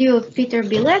 the studio of Peter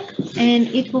Bilek, and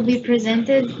it will be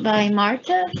presented by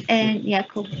Marta and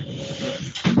Jakub.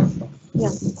 Yeah.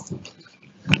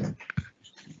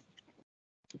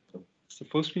 Is the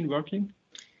full screen working?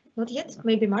 Not yet.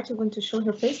 Maybe Marta want to show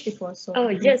her face before. So. Oh,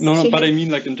 yes. No, She but I has-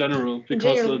 mean like in general,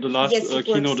 because general, the last yes, it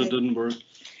keynote works, it didn't work.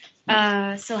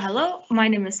 So hello, my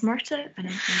name is Marta and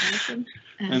I'm from Belgium.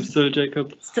 I'm still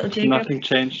Jacob. Still Jacob. Nothing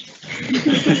changed.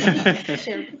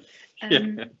 Sure.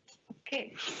 Yeah.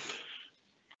 Okay.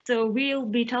 So we'll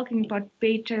be talking about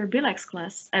Peter Bilek's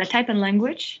class, Type and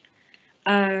Language,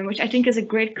 which I think is a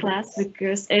great class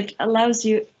because it allows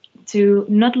you to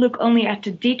not look only at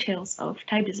the details of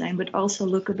type design, but also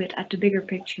look a bit at the bigger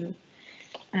picture.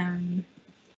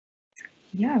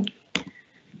 Yeah.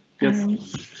 Yes.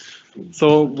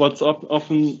 So what's up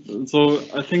often, so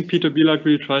I think Peter Bilek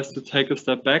really tries to take a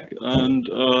step back and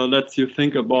lets you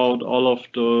think about all of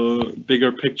the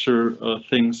bigger picture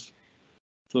things.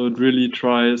 So it really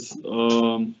tries,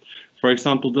 for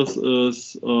example, this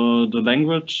is the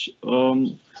language,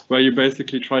 where you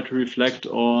basically try to reflect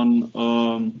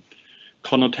on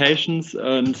connotations,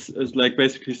 and it's like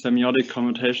basically semiotic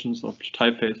connotations of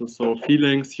typefaces. So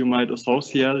feelings you might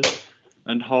associate,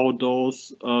 and how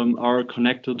those are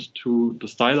connected to the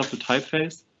style of the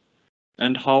typeface,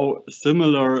 and how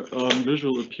similar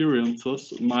visual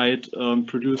appearances might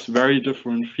produce very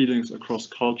different feelings across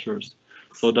cultures.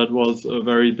 So that was a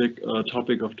very big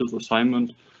topic of this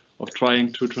assignment, of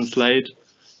trying to translate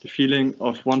the feeling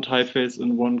of one typeface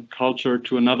in one culture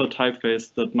to another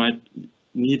typeface that might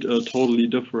need a totally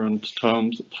different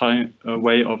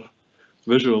way of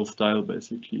visual style,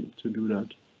 basically, to do that.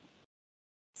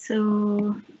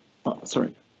 So, Oh,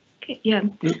 sorry. okay, yeah.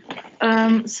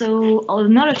 So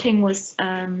another thing was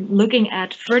looking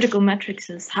at vertical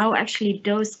matrices, how actually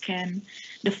those can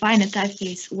define a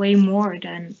typeface way more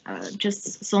than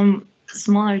just some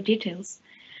smaller details,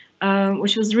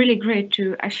 which was really great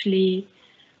to actually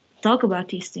talk about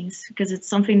these things, because it's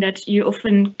something that you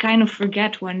often kind of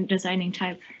forget when designing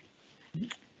type.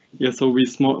 Yeah, so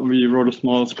we wrote a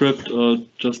small script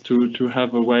just to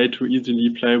have a way to easily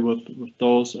play with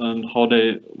those, and how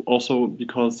they also,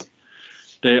 because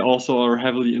they also are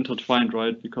heavily intertwined,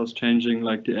 right? Because changing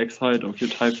like the X height of your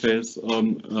typeface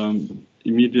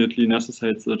immediately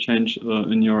necessitates a change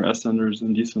in your ascenders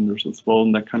and descenders as well,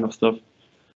 and that kind of stuff.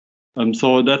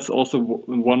 So that's also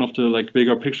one of the like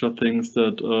bigger picture things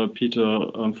that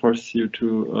Peter forces you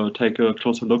to take a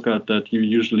closer look at, that you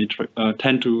usually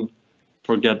tend to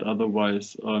forget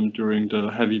otherwise during the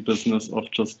heavy business of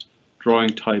just drawing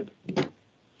type.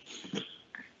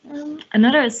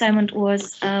 Another assignment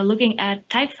was looking at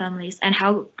type families and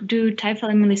how do type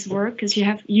families work, because you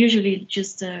have usually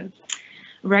just a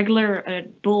regular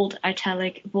bold,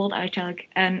 italic,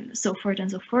 and so forth and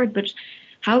so forth. But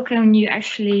how can you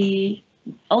actually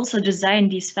also design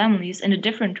these families in a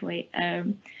different way?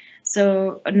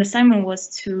 So an assignment was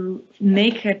to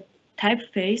make a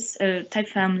typeface, a type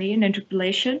family, an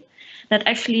interpolation that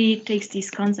actually takes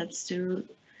these concepts to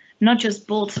not just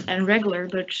bold and regular,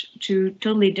 but to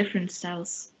totally different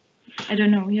styles. I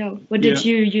don't know, yeah. What did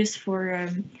you use for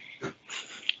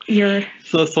your?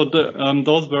 So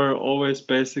those were always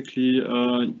basically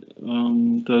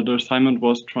the assignment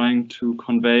was trying to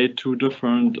convey two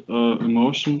different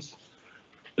emotions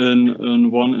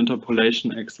in one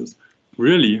interpolation axis.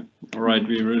 Really, all right,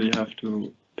 we really have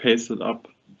to pace it up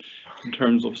in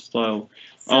terms of style.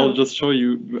 So, I'll just show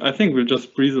you. I think we'll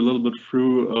just breeze a little bit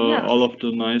through all of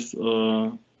the nice.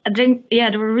 I think, yeah,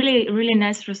 there were really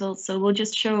nice results. So we'll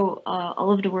just show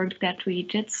all of the work that we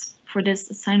did for this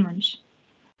assignment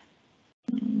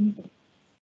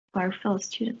for our fellow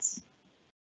students.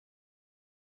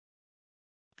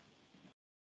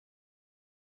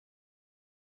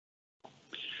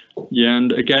 Yeah,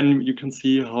 and again, you can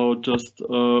see how just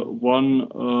one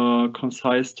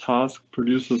concise task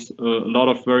produces a lot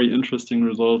of very interesting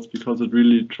results, because it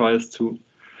really tries to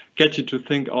get you to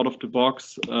think out of the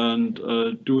box and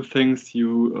do things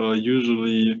you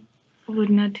usually would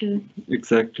not do.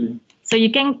 Exactly. So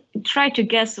you can try to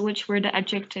guess which were the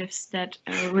adjectives that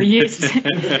were used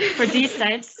for these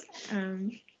sites.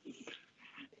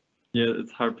 Yeah,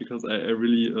 it's hard because I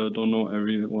really don't know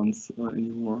everyone's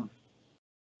anymore.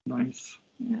 Nice.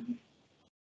 Yeah.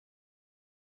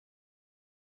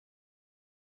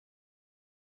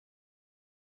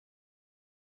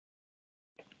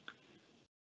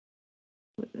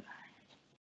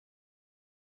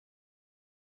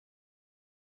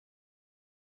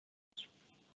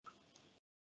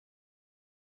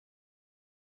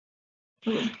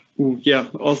 Ooh, yeah,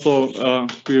 also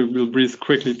we'll breeze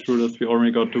quickly through this. We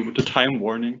already got the time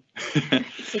warning.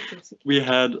 We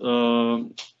had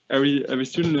every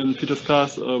student in Peter's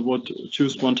class would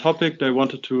choose one topic they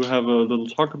wanted to have a little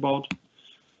talk about,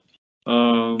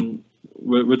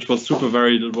 which was super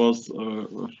varied. It was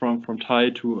from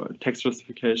Thai to text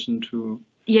justification to...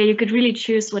 Yeah, you could really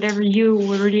choose whatever you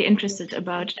were really interested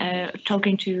about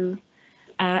talking to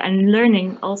and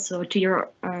learning also to your,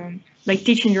 like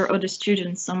teaching your other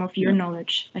students some of your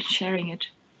knowledge and sharing it.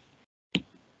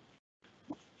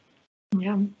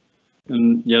 Yeah.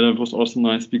 And yeah, that was also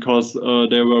nice because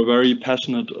they were very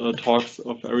passionate talks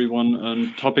of everyone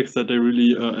and topics that they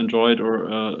really enjoyed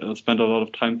or spent a lot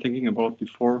of time thinking about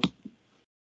before.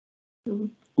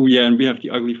 Oh yeah, and we have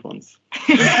the ugly fonts.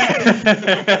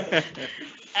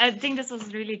 I think this was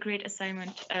a really great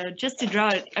assignment, just to draw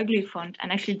an ugly font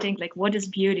and actually think like, what is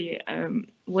beauty?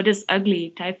 What is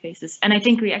ugly typefaces? And I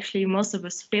think most of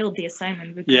us failed the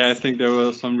assignment. Because yeah, I think there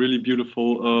were some really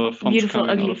beautiful fonts. Beautiful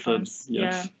ugly fonts.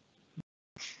 Yes. Yeah.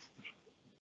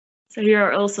 So here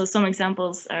are also some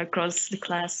examples across the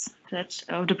class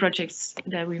of the projects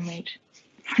that we made.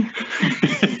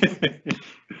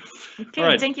 Okay,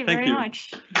 right, thank you very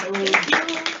much.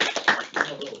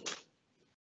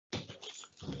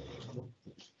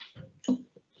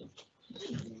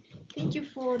 Thank you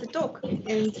for the talk.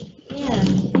 And yeah,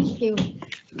 thank you.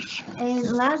 And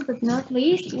last but not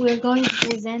least, we're going to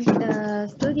present a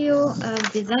studio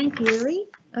of design theory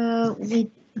with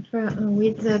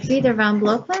Peter van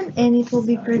Blokland, and it will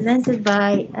be presented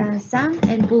by Sam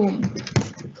and Boom.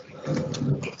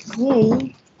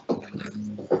 Yay.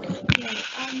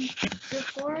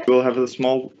 We'll have a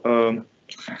small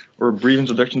or brief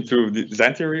introduction to the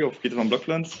design theory of Peter van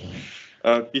Blokland.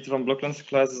 Peter van Blokland's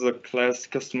class is a class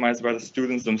customized by the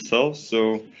students themselves.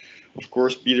 So, of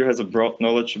course, Peter has a broad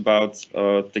knowledge about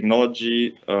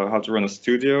technology, how to run a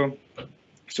studio.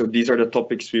 So these are the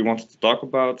topics we wanted to talk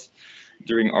about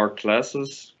during our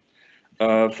classes.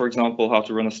 For example, how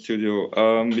to run a studio.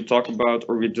 We talk about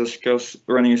or we discuss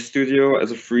running a studio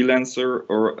as a freelancer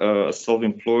or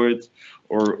self-employed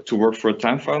or to work for a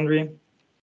time foundry.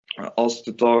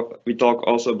 We talk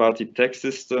also about the tech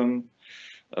system,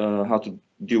 how to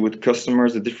deal with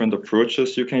customers, the different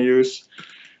approaches you can use,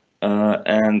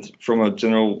 and from a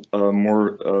general,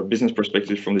 more business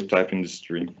perspective from the type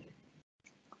industry.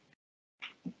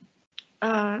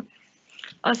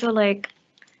 Also, like,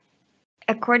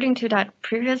 according to that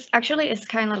previous, actually it's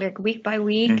kind of like week by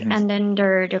week, and then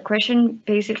the question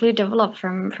basically developed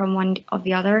from one of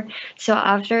the other. So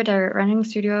after the running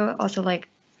studio, also like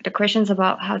the questions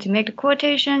about how to make the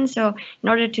quotation. So in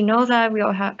order to know that, we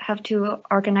all have to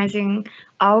organizing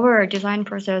our design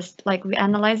process, like we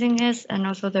analyzing this, and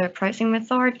also the pricing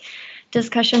method,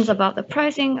 discussions about the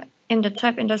pricing in the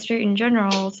type industry in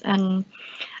general. And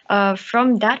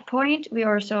from that point, we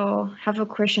also have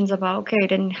questions about, okay,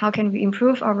 then how can we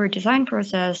improve our design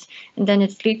process? And then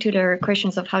it's lead to the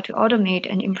questions of how to automate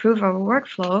and improve our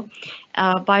workflow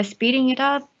by speeding it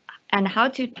up. And how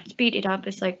to speed it up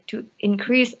is like to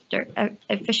increase the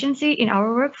efficiency in our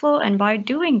workflow. And by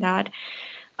doing that,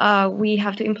 we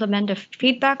have to implement a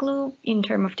feedback loop in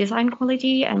terms of design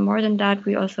quality. And more than that,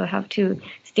 we also have to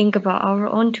think about our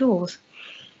own tools.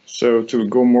 So to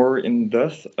go more in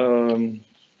depth,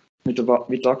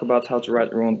 we talk about how to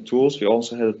write our own tools. We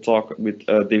also had a talk with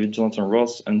David Jonathan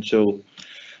Ross and Jill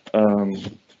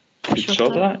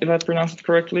Pichota, if I pronounced it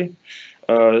correctly.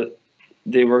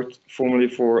 They worked formerly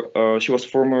for, she was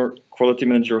former quality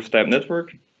manager of Type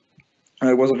Network.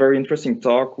 It was a very interesting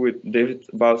talk with David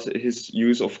about his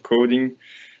use of coding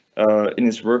in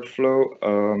his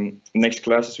workflow. Next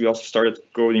classes, we also started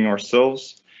coding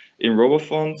ourselves in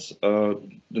RoboFont.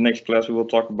 The next class, we will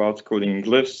talk about coding in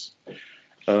glyphs.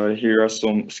 Here are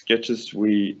some sketches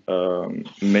we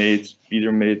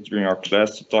Peter made during our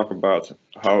class to talk about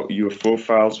how UFO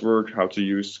files work, how to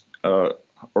use,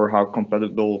 or how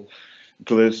compatible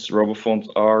glyphs, RoboFont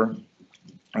are,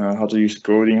 how to use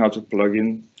coding, how to plug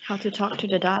in. How to talk to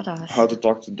the data. How to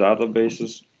talk to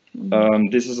databases.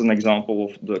 This is an example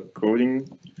of the coding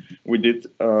we did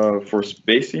for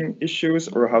spacing issues,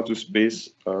 or how to space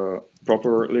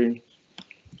properly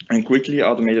and quickly,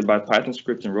 automated by Python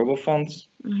script in RoboFont.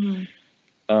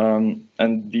 And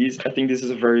I think this is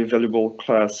a very valuable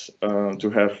class to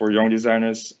have for young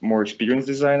designers, more experienced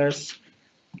designers.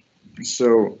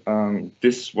 So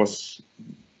this was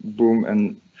Boom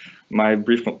and my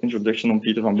brief introduction on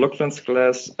Peter van Blokland's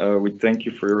class. We thank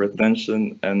you for your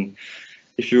attention, and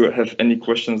if you have any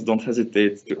questions, don't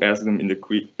hesitate to ask them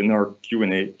in our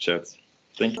Q&A chat.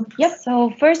 Thank you. Yep.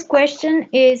 So first question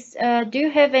is, do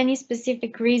you have any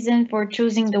specific reason for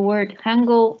choosing the word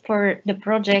Hangul for the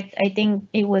project? I think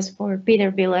it was for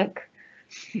Peter Bilek.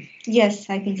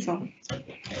 Yes, I think so.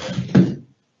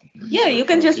 Yeah, you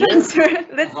can just answer.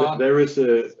 There is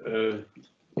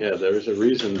a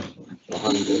reason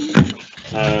behind it.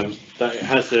 That it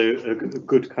has a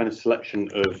good kind of selection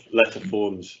of letter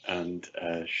forms and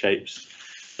shapes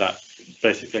that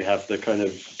basically have the kind of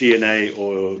DNA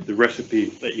or the recipe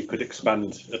that you could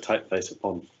expand a typeface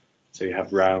upon. So you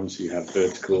have rounds, you have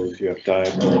verticals, you have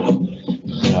diagonals,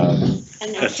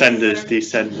 ascenders,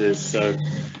 descenders.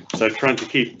 So trying to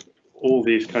keep all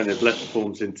these kind of letter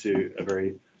forms into a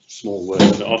very small word.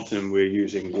 And often we're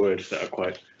using words that are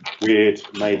quite weird,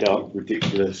 made up,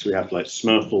 ridiculous. We have like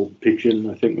Smurfle pigeon,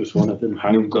 I think was one of them.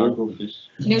 New type of fish.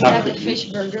 New type of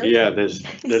fish burger. Yeah, there's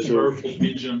Smurfle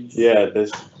pigeons. yeah,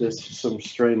 there's some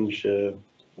strange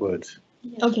words.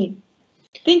 Okay,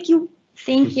 thank you.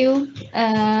 Thank you.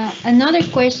 Another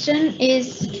question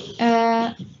is,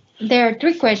 there are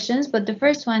three questions, but the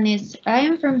first one is, I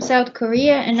am from South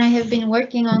Korea and I have been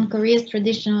working on Korea's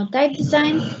traditional type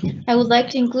design. I would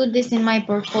like to include this in my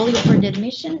portfolio for the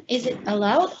admission. Is it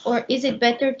allowed, or is it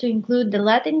better to include the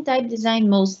Latin type design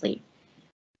mostly?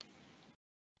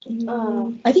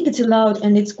 I think it's allowed,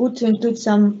 and it's good to include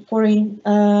some foreign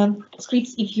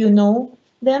scripts if you know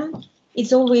them.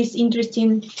 It's always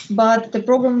interesting, but the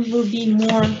program will be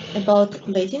more about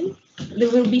Latin.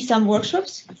 There will be some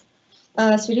workshops,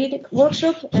 Cyrillic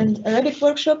workshop and Arabic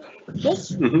workshop,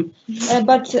 yes.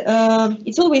 But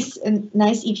it's always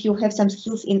nice if you have some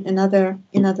skills in another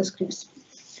scripts.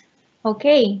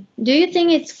 Okay. Do you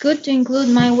think it's good to include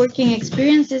my working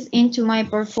experiences into my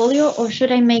portfolio, or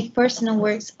should I make personal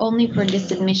works only for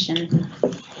this admission?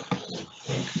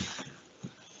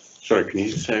 Sorry, can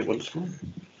you say it once more?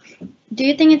 Do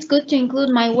you think it's good to include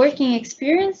my working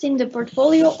experience in the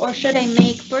portfolio, or should I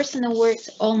make personal works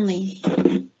only?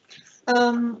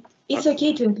 It's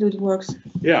okay to include works.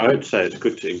 Yeah, I would say it's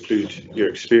good to include your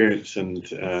experience and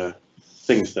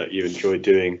things that you enjoy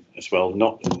doing as well.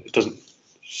 It doesn't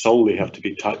solely have to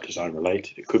be type design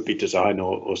related. It could be design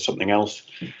or something else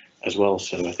as well.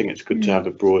 So I think it's good to have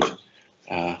a broad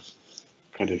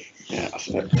kind kind of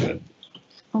aspect to it.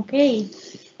 Okay.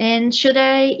 And should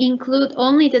I include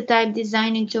only the type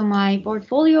design into my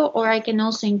portfolio, or I can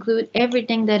also include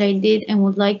everything that I did and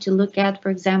would like to look at, for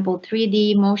example,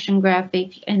 3D, motion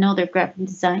graphic, and other graphic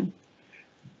design?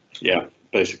 Yeah,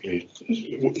 basically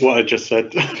what I just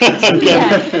said.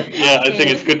 Yeah. I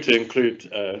think it's good to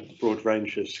include a broad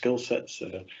range of skill sets,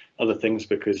 other things,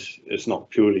 because it's not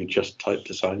purely just type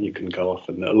design. You can go off,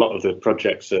 and a lot of the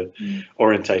projects are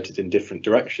orientated in different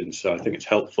directions. So I think it's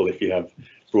helpful if you have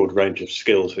broad range of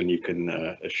skills and you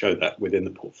can show that within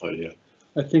the portfolio.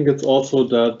 I think it's also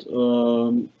that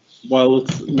while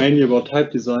it's mainly about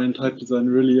type design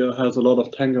really has a lot of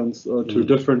tangents to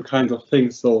different kinds of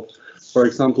things. So, for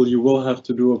example, you will have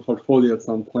to do a portfolio at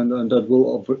some point, and that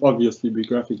will obviously be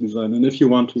graphic design. And if you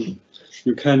want to,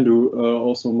 you can do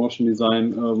also motion design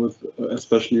with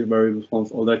especially variable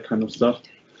fonts, all that kind of stuff.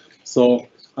 So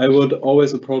I would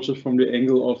always approach it from the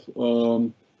angle of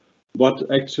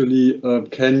what actually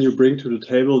can you bring to the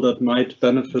table that might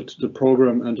benefit the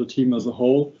program and the team as a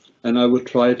whole. And I would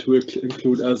try to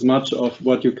include as much of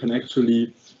what you can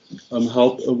actually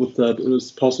help with that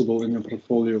as possible in your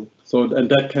portfolio. So, and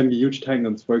that can be huge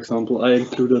tangents. For example, I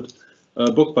included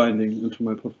bookbinding into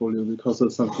my portfolio because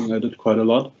that's something I did quite a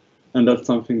lot. And that's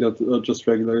something that just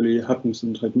regularly happens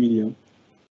in type media.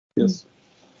 Yes.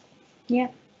 Yeah.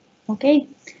 Okay.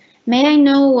 May I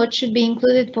know what should be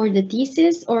included for the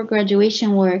thesis or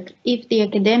graduation work? If the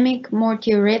academic, more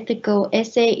theoretical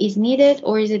essay is needed,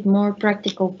 or is it more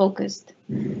practical focused?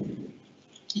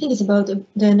 I think it's about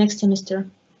the next semester.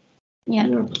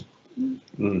 Yeah.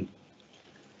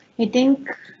 I think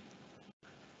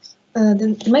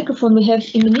the microphone we have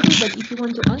in the middle, but if you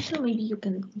want to answer, maybe you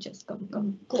can just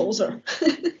come closer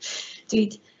to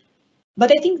it.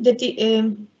 But I think that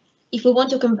if we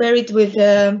want to compare it with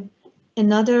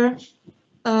another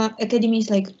academies,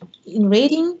 like in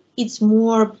rating, it's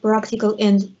more practical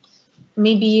and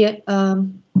maybe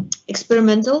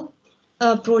experimental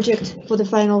project for the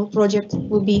final project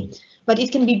will be, but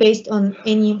it can be based on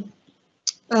any,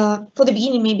 for the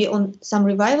beginning maybe on some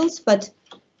revivals, but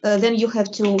then you have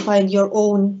to find your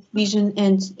own vision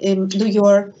and do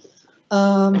your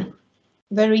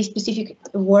very specific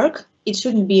work. It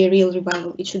shouldn't be a real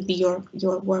revival, it should be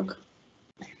your work.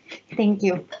 Thank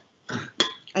you.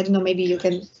 I don't know, maybe you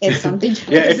can add something.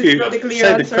 Yeah, if you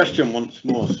say the question once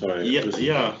more, sorry.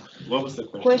 Yeah. What was the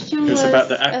question? Question It's was about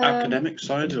the academic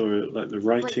side, or like the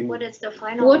writing? What is the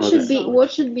final?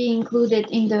 what should be included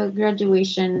in the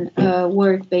graduation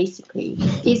work basically?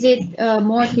 Is it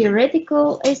more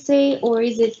theoretical essay, or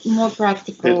is it more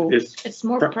practical? It's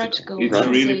more practical. It's Right.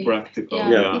 really practical.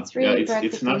 Yeah, it's really It's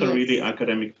practical, not a really yes.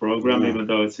 academic program, Yeah. even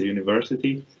though it's a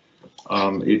university.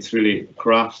 It's really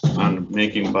craft and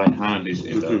making by hand is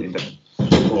in the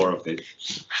core of it.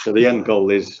 So the end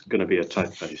goal is going to be a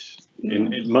typeface,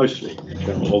 mostly,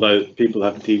 although people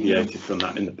have deviated from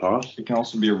that in the past. It can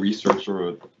also be a research or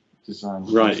a design.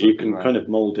 Right, you can kind of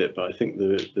mold it, but I think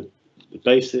the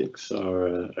basics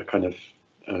are a kind of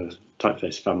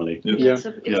typeface family. Yeah.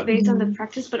 So it's based on the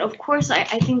practice, but of course,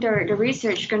 I think the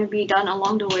research going to be done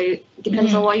along the way.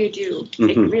 Depends on what you do.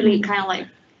 It really kind of like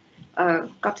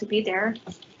got to be there,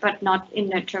 but not in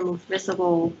the term of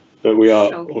visible. But we are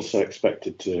show. also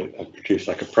expected to produce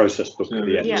like a process book at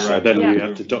the end. Yeah. So then Yeah. you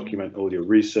have to document all your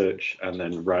research and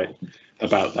then write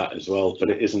about that as well. But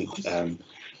it isn't,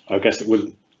 I guess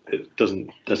it doesn't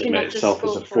designate just itself go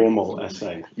as a for formal it.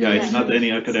 essay. Yeah, it's not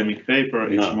any academic paper.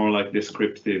 It's No. more like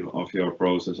descriptive of your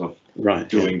process of Right.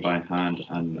 doing by hand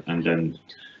and then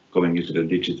going into the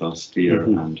digital sphere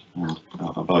and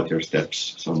about your steps.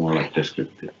 So more like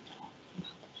descriptive.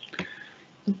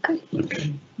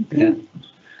 Okay. Yeah.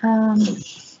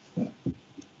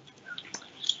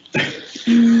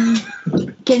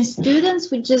 Can students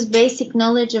with just basic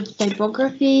knowledge of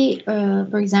typography,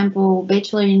 for example,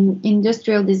 bachelor in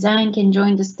industrial design, can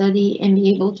join the study and be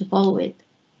able to follow it?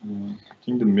 I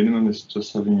think the minimum is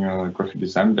just having a graphic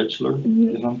design bachelor,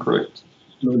 if I'm correct.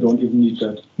 No, you don't even need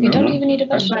that. You don't even need a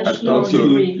bachelor.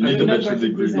 Need a bachelor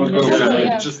degree.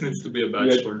 It just needs to be a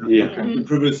bachelor. Yeah. In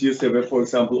previous years, there were, for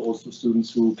example, also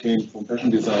students who came from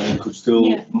fashion design and were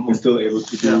still able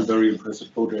to do very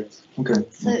impressive projects. Okay.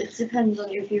 So it depends on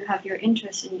if you have your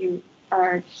interest and you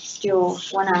are still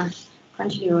wanna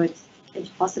continue it. It's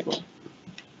possible.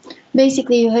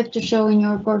 Basically, you have to show in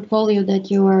your portfolio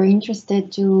that you are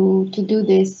interested to do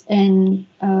this, and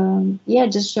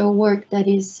just show work that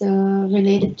is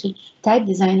related to type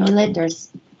design or letters.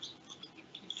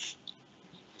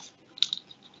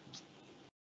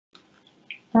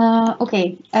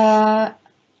 Okay.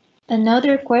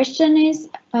 Another question is,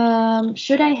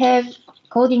 should I have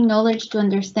coding knowledge to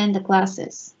understand the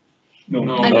classes? No.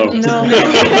 No. I don't think so.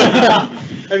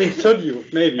 I mean, should you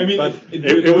maybe? I mean, but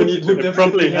it would definitely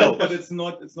probably help, help. but it's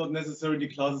not necessarily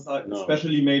classes are No.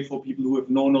 especially made for people who have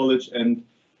no knowledge, and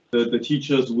the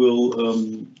teachers will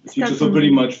from-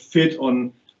 pretty much fit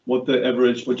on what your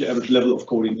average level of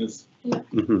coding is.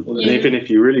 Mhm. Well, And even if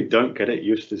you really don't get it,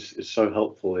 Eustace is so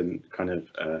helpful in kind of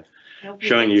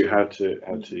showing you how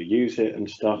to use it and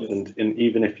stuff. Yes. And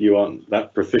even if you aren't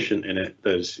that proficient in it,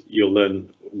 you'll learn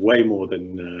way more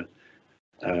than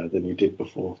you did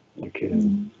before. Like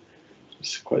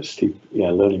it's quite a steep,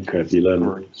 learning curve. You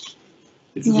learn.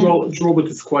 It's as well, Robot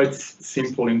is quite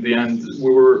simple in the end. We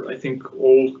were, I think,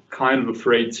 all kind of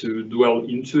afraid to dwell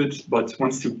into it, but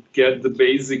once you get the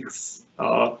basics,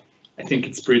 I think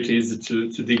it's pretty easy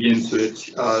to dig into it.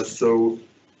 So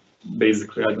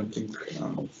basically, I don't think.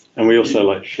 And we also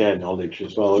like share knowledge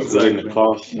as well within the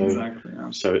class. So, Exactly.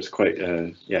 Yeah. so it's quite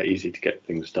easy to get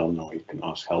things done, or you can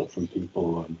ask help from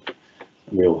people, and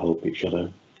we all help each other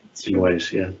in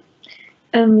ways. Yeah.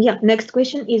 Next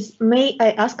question is, may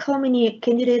I ask how many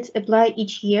candidates apply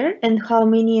each year and how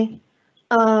many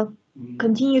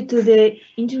continue to the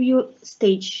interview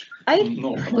stage?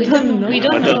 No. We don't know. We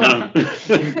don't know.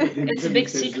 It's a big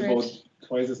secret. About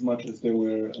twice as much as they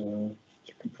were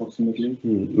approximately.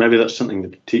 Maybe that's something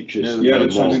that the teachers Yeah, know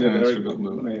that's more. something that Yeah, Eric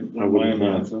I wouldn't may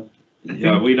know. answer.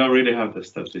 Yeah, we don't really have the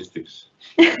statistics.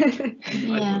 Yeah. I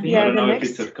don't the know next.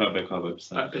 if it's at KABK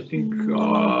website. I think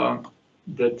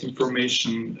that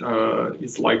information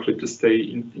is likely to stay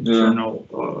internal.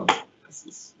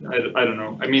 I don't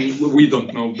know. I mean, we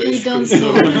don't know basically. We don't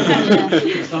so- know.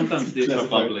 Yeah. Sometimes these are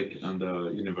public on the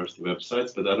university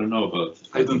websites, but I don't know about.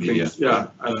 I don't think. media. Yeah,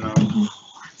 I don't know.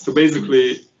 So basically,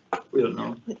 we don't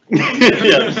know.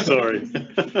 Yeah, sorry.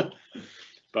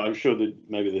 But I'm sure that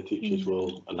maybe the teachers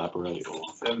will elaborate,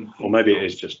 or maybe it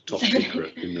is just top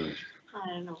secret. Who knows? I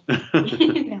don't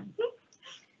know.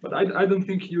 But I don't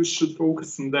think you should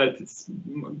focus on that. It's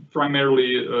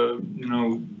primarily,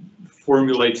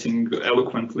 formulating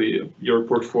eloquently your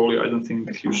portfolio. I don't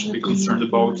think you should be concerned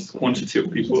about quantity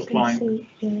of people applying.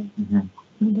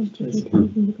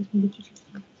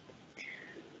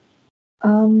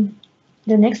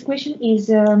 The next question is,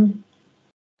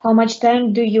 how much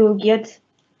time do you get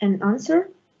an answer?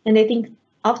 And I think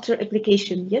after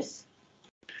application, yes?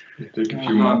 It took a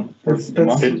few months.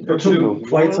 It took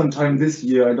quite some time this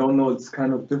year. I don't know, it's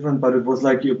kind of different, but it was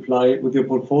like you apply with your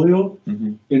portfolio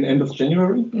in end of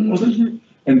January, was it?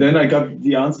 And then I got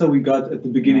the answer we got at the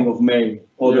beginning of May,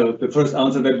 or the first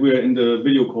answer that we're in the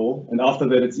video call. And after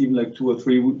that, it's even like 2 or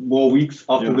 3 more weeks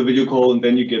after the video call, and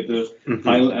then you get the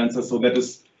final answer. So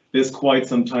there's quite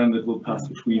some time that will pass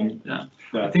between. Yeah.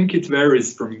 I think it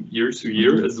varies from year to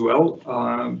year as well.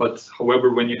 But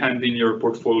however, when you hand in your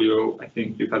portfolio, I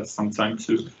think you have some time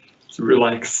to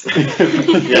relax.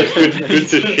 Yeah, good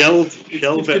to shelve can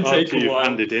it take after a you've while.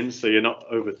 handed in, so you're not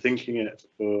overthinking it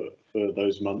for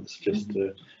those months. Just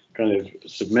to kind of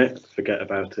submit, forget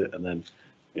about it, and then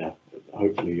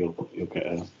hopefully you'll get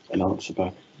an answer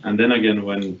back. And then again,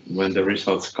 when the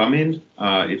results come in,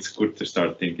 it's good to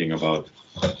start thinking about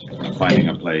finding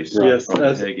a place Yes, from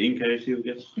The Hague in case you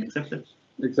get accepted.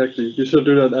 Exactly. You should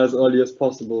do that as early as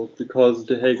possible, because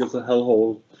The Hague is a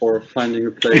hellhole for finding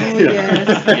a place. Oh,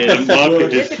 yes. Yeah, the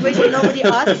market That's a question nobody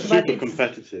asked, but super it's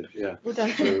competitive. Yeah, good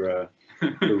answer.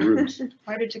 for rooms.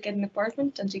 Harder to get an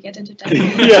apartment than to get into town.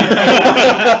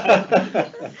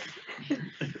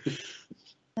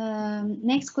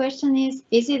 Next question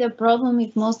is it a problem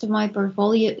if most of my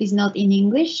portfolio is not in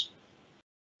English?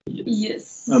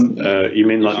 Yes. You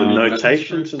mean like the That's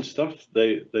notations and stuff?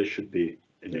 They should be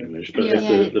in English, but Yeah.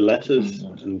 if the letters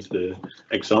and the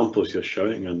examples you're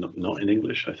showing are not in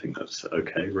English, I think that's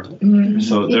okay, right?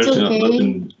 So It's there's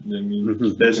okay.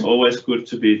 there's always good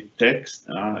to be text.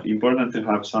 Important to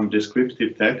have some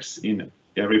descriptive text in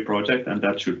every project, and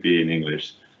that should be in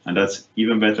English. And that's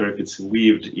even better if it's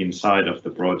weaved inside of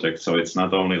the project. So it's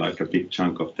not only like a big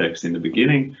chunk of text in the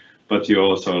beginning, but you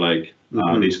also like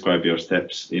describe your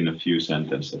steps in a few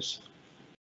sentences.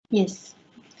 Yes.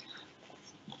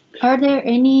 Are there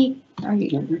any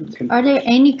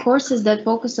courses that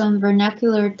focus on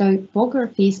vernacular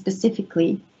typography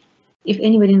specifically? If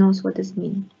anybody knows what this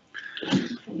means.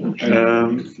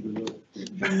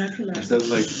 Vernacular. Is that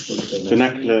like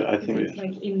vernacular? I think.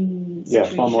 Like in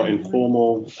Far more situation.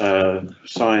 informal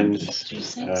signs,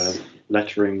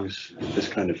 letterings, this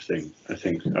kind of thing. I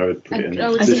think I would put it in I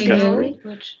would this say category. no,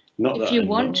 but Not if that you I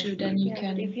want know. to, then you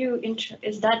can. If you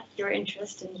is that your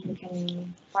interest, and you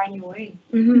can find your way.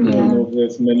 I don't know if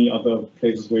there's many other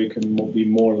places where you can be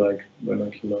more like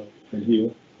vernacular than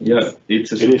here. Yeah,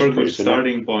 it's a It is super good close enough.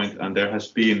 starting point, and there has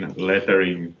been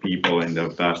lettering people in the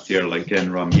past year, like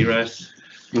Ken Ramirez,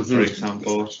 for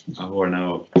example, who are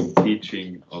now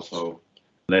teaching also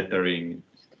lettering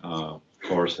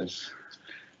courses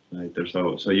later.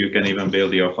 So you can even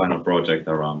build your final project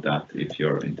around that if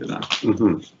you're into that.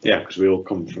 Yeah, because we all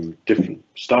come from different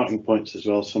starting points as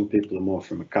well. Some people are more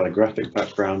from a calligraphic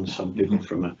background, some people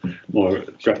from a more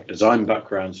graphic design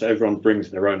background. So everyone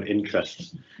brings their own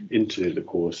interests into the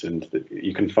course, and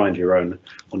you can find your own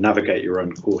or navigate your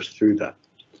own course through that.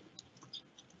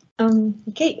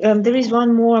 Okay, there is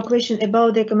one more question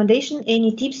about the accommodation.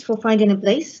 Any tips for finding a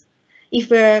place if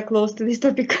we're close to this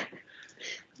topic?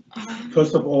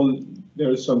 First of all,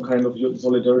 there is some kind of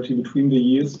solidarity between the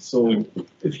years. So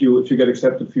if you get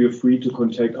accepted, feel free to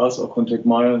contact us or contact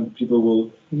Maya, and people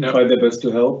will try their best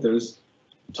to help. There is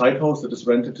Type House that is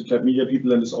rented to Type Media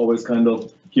people and is always kind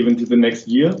of given to the next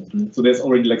year. So there's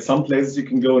already like some places you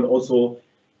can go, and also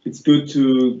it's good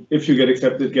to, if you get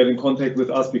accepted, get in contact with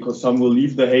us, because some will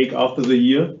leave The Hague after the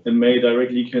year and may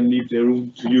directly can leave their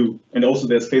room to you. And also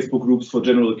there's Facebook groups for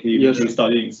general KABK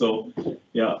studying. So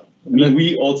yeah, I mean,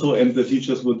 we also and the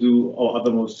teachers will do our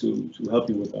uttermost to help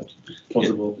you with that, if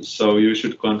possible. Yeah. So you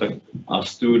should contact our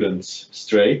students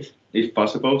straight, if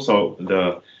possible. So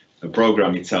the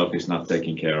program itself is not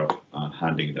taking care of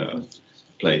handing the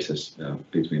places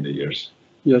between the years.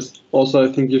 Yes. Also,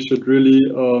 I think you should really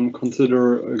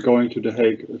consider going to The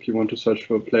Hague if you want to search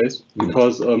for a place,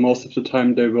 because most of the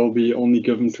time they will be only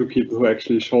given to people who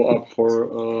actually show up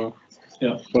for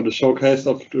the showcase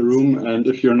of the room. And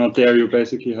if you're not there, you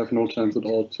basically have no chance at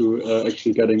all to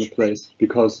actually getting a place,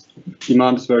 because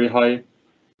demand is very high,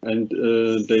 and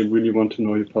they really want to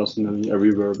know you personally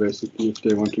everywhere, basically, if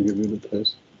they want to give you the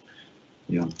place.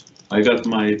 Yeah. I got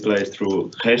my place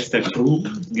through Geste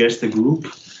Group,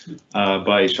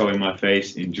 by showing my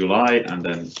face in July, and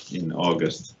then in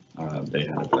August they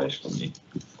had a place for me.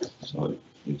 So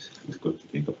it's good to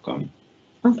think of coming.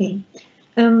 Okay.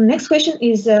 Next question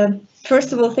is,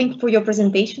 first of all, thank you for your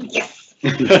presentation. Yes.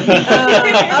 Thank you.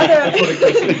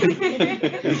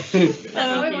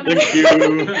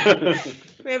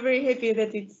 We're very happy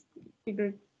that it's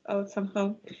figured out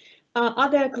somehow. Are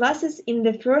there classes in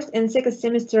the first and second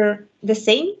semester the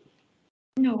same?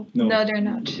 No, they're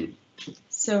not.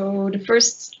 So the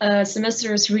first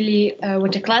semester is really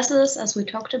with the classes, as we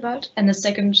talked about, and the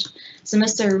second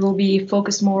semester will be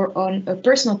focused more on a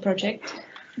personal project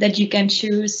that you can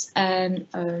choose and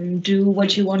do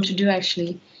what you want to do,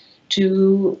 actually,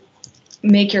 to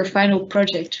make your final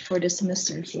project for the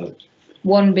semester. So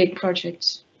one big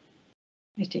project,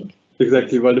 I think.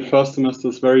 Exactly, while the first semester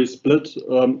is very split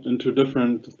into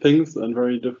different things and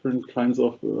very different kinds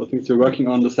of things you're working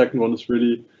on. The second one is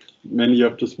really mainly you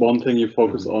have just one thing you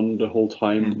focus on the whole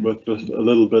time, with just a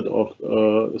little bit of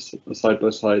side by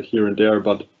side here and there,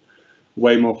 but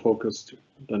way more focused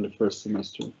than the first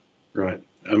semester. Right,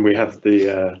 and we have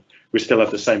we still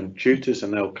have the same tutors,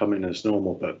 and they'll come in as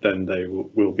normal, but then they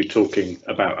will be talking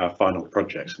about our final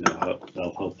projects, and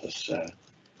they'll help us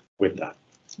with that.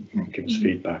 Give us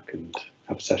feedback and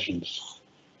have sessions.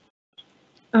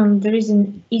 There is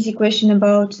an easy question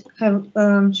about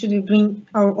should we bring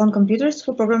our own computers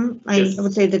for program? I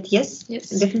would say that yes,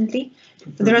 definitely.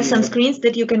 There are some screens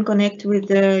that you can connect with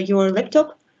your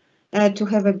laptop to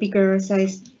have a bigger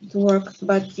size to work,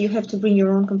 but you have to bring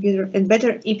your own computer. And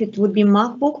better if it would be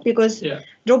MacBook, because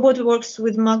Robot works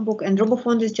with MacBook and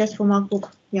RoboFont is just for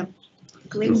MacBook. Yeah.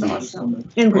 Grills also.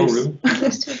 And Grills.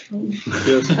 Yes,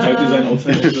 I design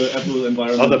outside of the Apple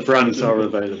environment. Other brands are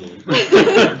available.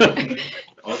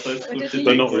 Also, it's good to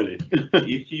but not really.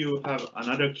 If you have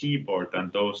another keyboard than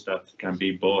those that can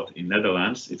be bought in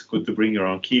Netherlands, it's good to bring your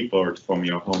own keyboard from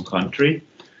your home country.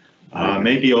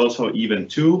 Maybe also even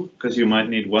two, because you might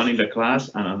need one in the class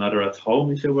and another at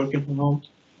home if you're working from home.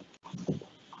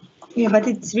 Yeah, but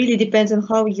it really depends on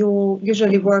how you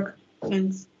usually work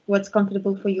and what's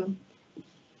comfortable for you.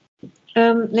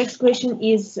 Next question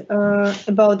is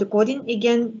about the coding.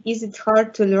 Again, is it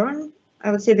hard to learn?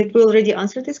 I would say that we already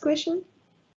answered this question.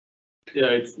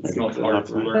 Yeah, it's not hard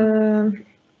to learn.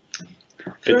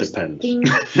 It depends.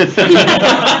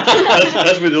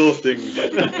 as with all things.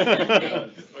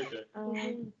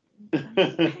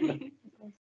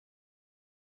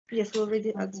 Yes, we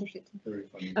already answered it.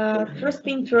 First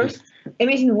thing first,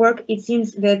 amazing work. It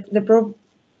seems that the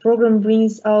program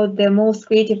brings out the most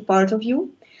creative part of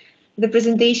you. The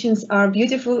presentations are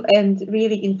beautiful and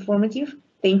really informative.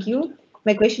 Thank you.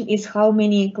 My question is, how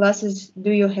many classes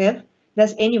do you have?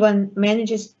 Does anyone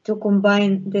manages to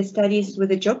combine the studies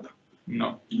with a job?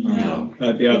 No.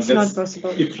 It's not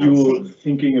possible. If you're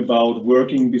thinking about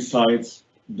working besides,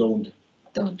 don't.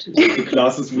 Don't. The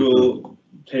classes will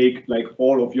take like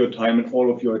all of your time and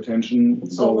all of your attention.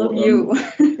 So All of you.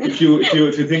 if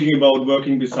you're thinking about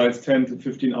working besides 10 to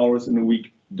 15 hours in a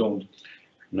week, don't.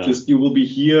 No. Just you will be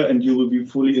here and you will be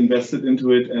fully invested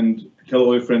into it, and tell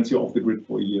all your friends you're off the grid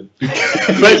for a year.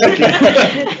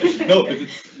 No,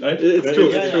 it's right. It's true.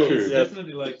 Yeah, It's true. it's Yeah.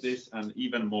 definitely like this, and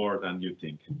even more than you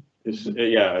think. It's,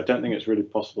 yeah, I don't think it's really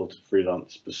possible to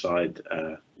freelance beside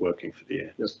working for the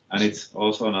year. Yes. And it's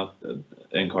also not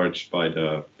encouraged by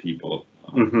the people,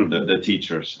 Mhm. the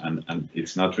teachers, and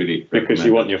it's not really Because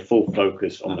you want your full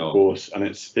focus on At the all. course, and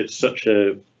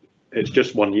it's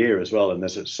just 1 year as well, and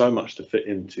there's so much to fit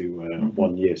into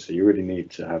 1 year, so you really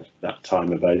need to have that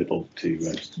time available to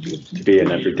be in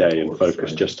every day and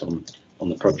focus just on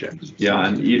the project. Yeah,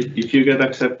 and if you get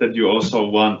accepted, you also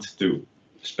want to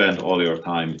spend all your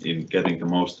time in getting the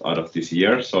most out of this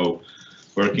year. So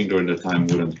working during the time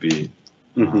wouldn't be,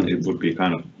 it would be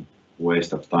kind of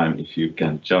waste of time if you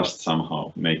can just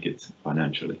somehow make it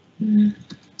financially.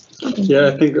 Yeah,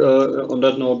 I think on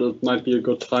that note, it might be a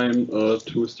good time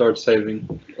to start saving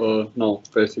now,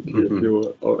 basically, if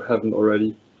you haven't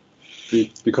already.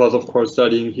 Because, of course,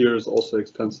 studying here is also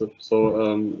expensive. So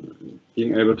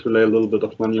being able to lay a little bit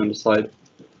of money on the side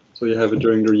so you have it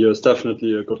during the year is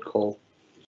definitely a good call.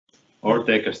 Or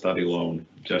take a study loan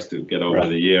just to get over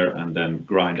the year and then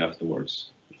grind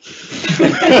afterwards.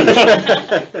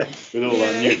 With all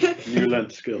our new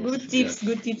learned skills. Good tips,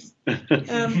 good tips.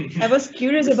 I was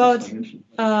curious about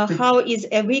how is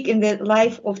a week in the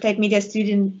life of Type Media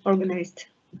student organized?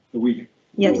 A week.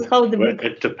 Yes, how the Well, week?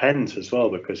 it depends as well,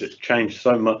 because it's changed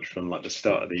so much from like the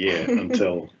start of the year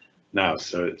until now.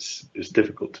 So it's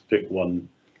difficult to pick 1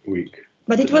 week.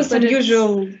 But it was some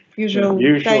usual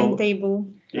timetable.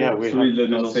 Yeah, we Three have, did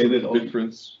not say the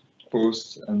difference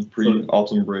post and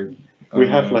pre-autumn break. we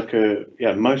have like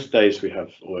most days we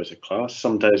have always a class.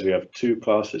 Some days we have 2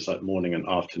 classes, like morning and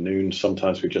afternoon.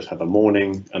 Sometimes we just have a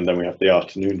morning and then we have the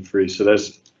afternoon free. So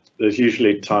there's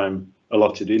usually time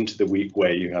allotted into the week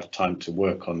where you have time to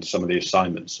work on some of the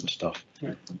assignments and stuff.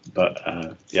 But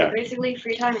yeah. So basically,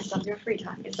 free time is not your free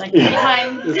time. It's like free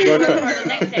time for the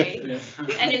next day,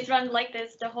 and it's run like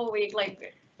this the whole week.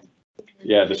 Like.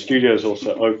 Yeah, the studio is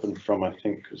also open from, I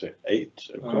think, was it 8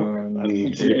 o'clock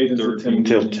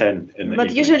until 10 in the But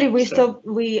evening, usually we so.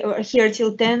 we are here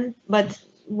till 10, but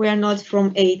we are not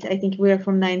from 8. I think we are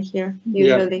from 9 here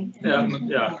usually.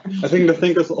 Yeah. I think the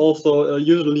thing is also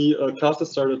usually classes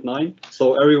start at 9,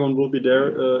 so everyone will be there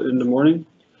in the morning,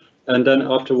 and then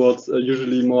afterwards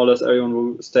usually more or less everyone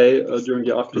will stay during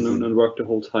the afternoon and work the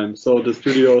whole time. So the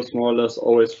studio is more or less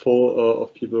always full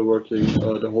of people working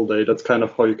the whole day. That's kind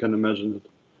of how you can imagine it.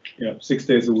 Yeah, 6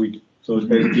 days a week. So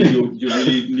basically, you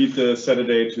really need the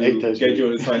Saturday to get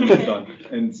your assignment done.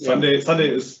 And Sunday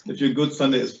is, if you're good,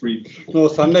 Sunday is free. No,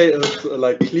 Sunday is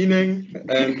like cleaning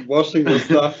and washing the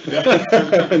stuff.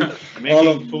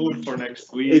 Making food for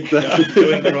next week, Exactly.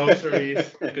 doing groceries,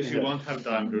 because you won't have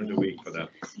time during the week for that.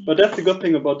 But that's the good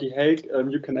thing about The Hague.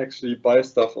 You can actually buy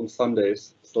stuff on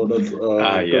Sundays. So that's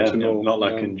good to know. Not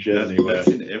like in Germany. It's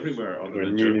in everywhere other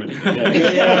than Germany.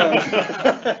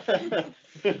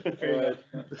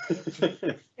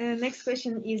 Next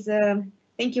question is,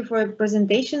 thank you for your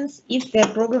presentations. Is the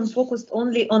program focused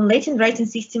only on Latin writing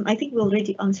system? I think we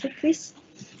already answered this.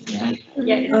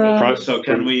 So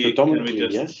can we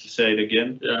just say it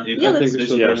again? If this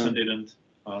person didn't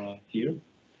hear?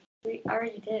 We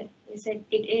already did. We said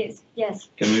it is. Yes.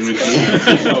 Can we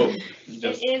repeat? So,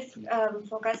 it is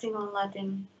focusing on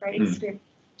Latin writing script.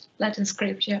 Latin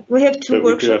script, yeah. We have 2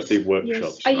 workshops. We do have the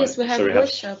workshops. Yes. Yes, we have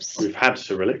workshops. We've had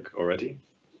Cyrillic already.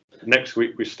 Next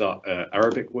week we start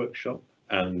Arabic workshop,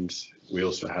 and we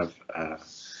also have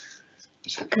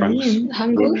Frank's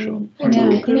workshop.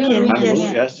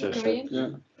 Yes.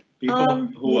 People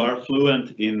who are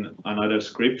fluent in another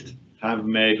script have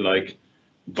made like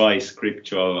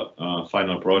biscriptual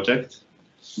final project,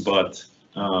 but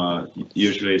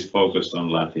usually it's focused on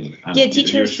Latin. And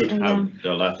teachers, you should have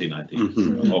the Latin, I think,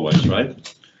 always,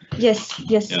 right? Yes.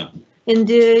 Yeah. And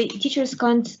the teachers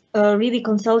can't really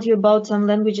consult you about some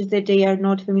languages that they are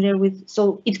not familiar with.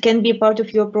 So it can be a part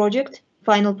of your project,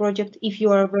 final project, if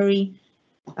you are very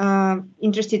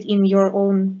interested in your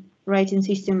own writing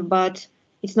system, but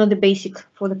it's not the basic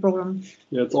for the program.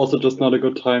 Yeah, it's also just not a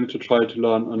good time to try to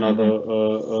learn another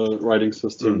writing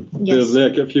system. Yes.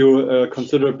 Like if you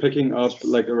consider picking up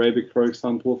like Arabic, for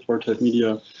example, for Type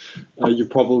Media, you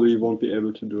probably won't be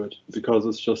able to do it because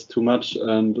it's just too much,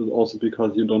 and also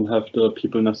because you don't have the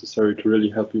people necessary to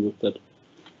really help you with that.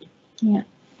 Yeah.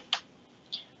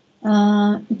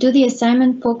 Do the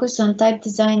assignment focus on type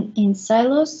design in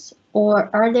silos Or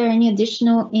are there any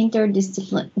additional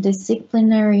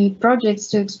interdisciplinary projects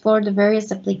to explore the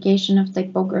various application of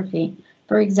typography?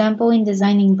 For example, in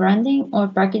designing branding or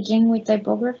packaging with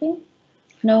typography?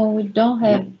 No, we don't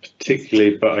have. Not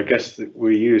particularly, but I guess that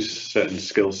we use certain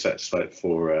skill sets like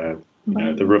for you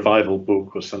know, the revival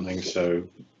book or something. So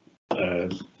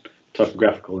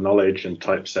typographical knowledge and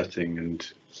typesetting and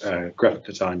graphic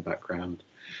design background.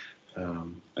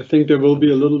 I think there will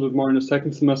be a little bit more in the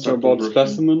second semester about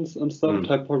specimens and stuff,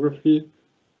 typography,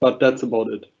 but that's about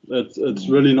it. It's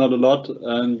really not a lot,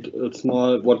 and it's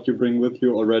more what you bring with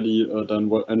you already than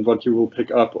what you will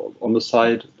pick up on the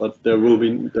side. But there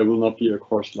will not be a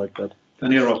course like that.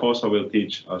 Daniel Raposa will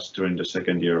teach us during the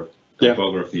second year of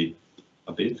typography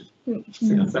a bit.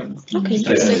 Second semester. Okay.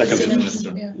 Second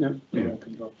semester. Yeah.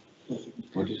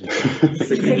 What is it?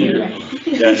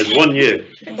 Yeah, it's 1 year.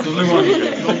 It's only 1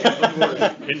 year.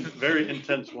 Very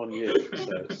intense 1 year.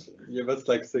 So yeah, that's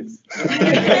like 6.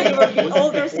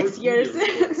 Older 6 years.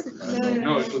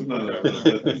 No, it was not.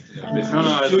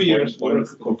 No, 2 years,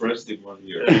 compressed in 1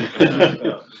 year.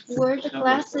 Were the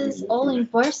classes all in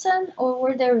person or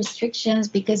were there restrictions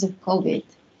because of COVID?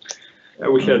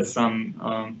 We had some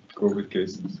COVID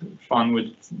cases. Fun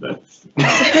with that.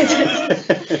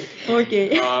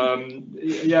 Okay.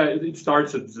 Yeah, it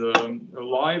started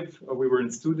live. We were in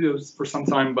studios for some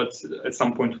time, but at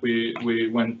some point we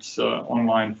went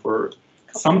online for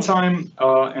some time,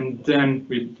 and then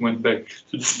we went back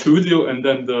to the studio, and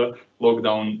then the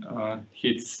lockdown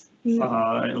hits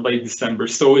late December.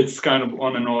 So it's kind of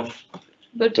on and off.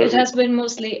 But it has been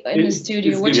mostly in the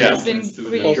studio, which has been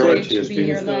really great to be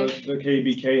here live. The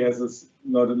KABK has this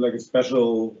not like a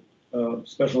special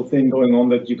thing going on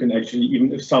that you can actually,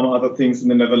 even if some other things in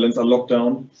the Netherlands are locked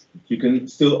down, you can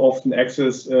still often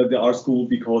access the art school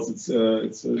because it's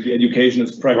the education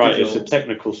is practical. right, it's a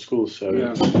technical school, so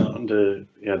under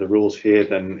the rules here,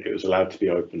 then it was allowed to be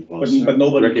open. But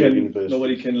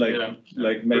nobody can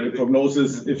like make a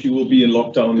prognosis if you will be in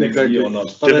lockdown next year or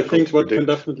not. But I think what can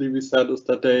definitely be said is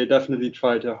that they definitely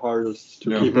try their hardest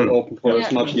to keep it open for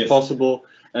as much as possible.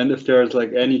 And if there's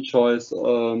like any choice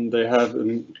they have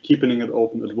in keeping it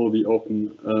open, it will be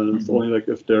open. It's only like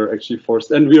if they're actually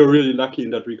forced. And we are really lucky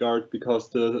in that regard because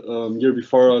the year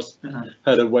before us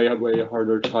had a way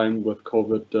harder time with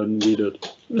COVID than we did.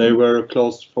 They were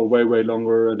closed for way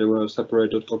longer, and they were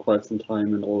separated for quite some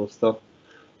time and all this stuff.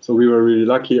 So we were really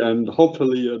lucky, and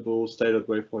hopefully it will stay that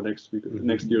way for next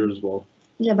year as well.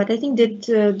 Yeah, but I think that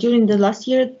during the last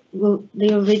year,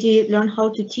 they already learned how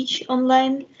to teach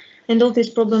online. And all these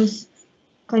problems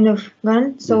kind of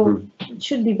gone, so it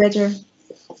should be better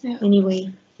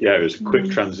anyway. Yeah, it was a quick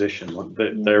transition.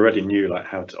 They already knew like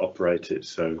how to operate it,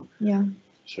 so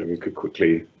we could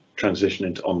quickly transition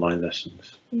into online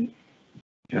lessons.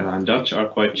 Yeah, and Dutch are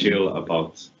quite chill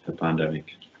about the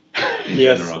pandemic.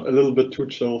 Yes, general. A little bit too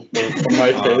chill for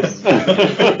my taste.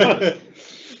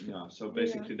 Yeah, so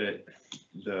basically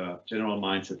the general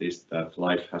mindset is that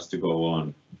life has to go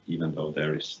on even though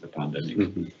there is the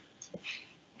pandemic.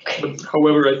 But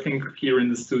however, I think here in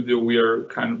the studio we are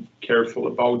kind of careful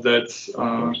about that,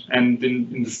 and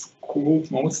in the school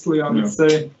mostly, I would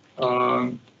say.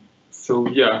 So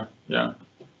yeah.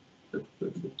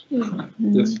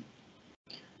 Yes.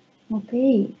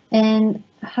 Okay, and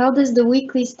how does the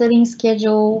weekly studying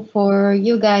schedule for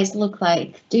you guys look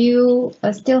like? Do you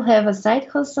still have a side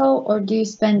hustle, or do you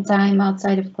spend time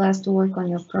outside of class to work on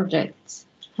your projects?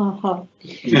 So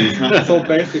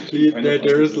basically,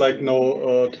 there is like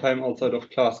no time outside of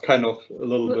class, kind of a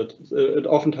little bit. It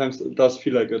oftentimes does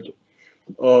feel like it.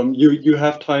 You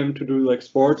have time to do like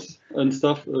sports and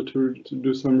stuff, to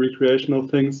do some recreational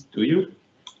things. Do you?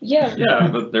 Yeah,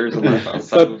 but there's a lot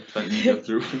outside of time to get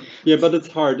through. Yeah, but it's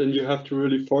hard, and you have to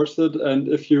really force it. And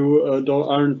if you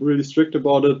aren't really strict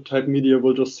about it, type media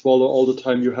will just swallow all the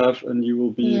time you have, and you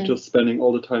will be just spending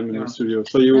all the time in the studio.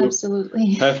 So you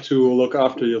have to look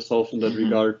after yourself in that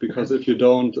regard, because if you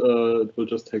don't, it will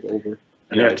just take over.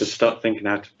 And you have to start thinking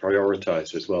how to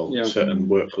prioritize as well, certain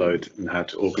workload and how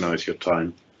to organize your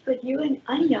time. But you and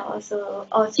Anya also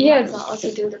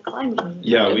do the climbing.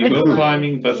 Yeah, we go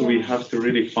climbing, but we have to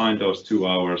really find those 2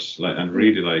 hours, and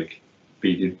really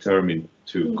be determined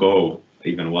to go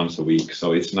even once a week.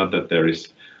 So it's not that there is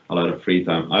a lot of free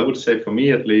time. I would say for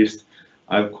me at least,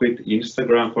 I've quit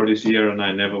Instagram for this year and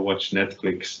I never watch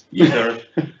Netflix either.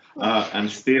 And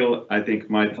still, I think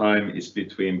my time is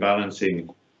between balancing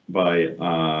by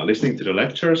listening to the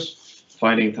lectures,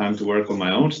 finding time to work on my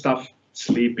own stuff,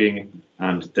 sleeping,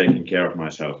 and taking care of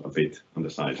myself a bit on the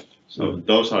side. So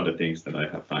those are the things that I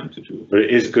have time to do. But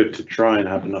it is good to try and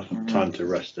have enough time to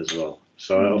rest as well.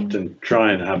 So I often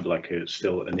try and have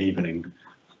still an evening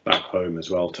back home as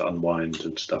well to unwind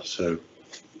and stuff. So,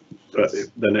 but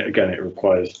then again, it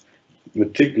requires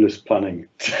meticulous planning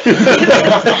to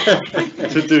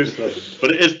do so.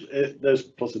 But there's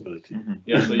possibility.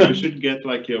 Yeah, so you should get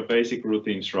like your basic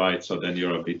routines right, so then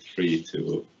you're a bit free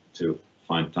to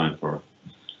find time for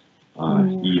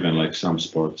even like some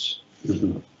sports.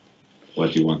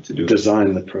 What you want to do.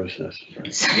 Design the process.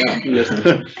 Yeah. Yes.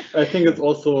 I think it's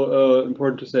also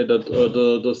important to say that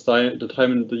the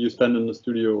time that you spend in the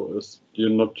studio is you're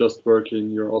not just working,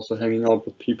 you're also hanging out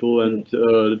with people, and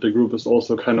the group is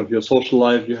also kind of your social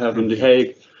life you have in The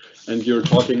Hague, and you're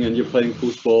talking and you're playing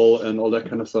football and all that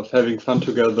kind of stuff, having fun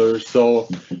together. So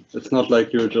it's not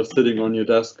like you're just sitting on your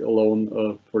desk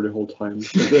alone for the whole time.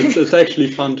 It's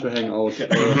actually fun to hang out.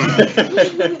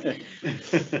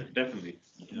 Definitely.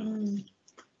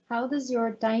 How does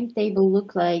your timetable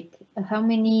look like? How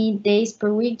many days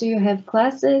per week do you have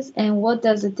classes, and what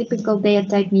does a typical day at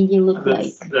Type Media look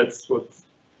like? That's what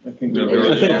I think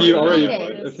you already.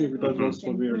 I think that was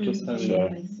what we were just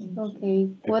having. Okay.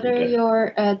 What are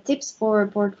your tips for a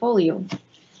portfolio?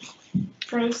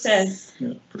 Process.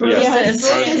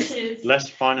 Less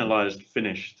finalized,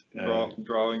 finished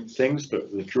drawing things,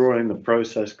 but the drawing, the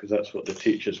process, because that's what the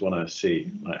teachers want to see,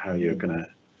 like how you're going to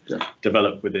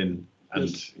develop within, and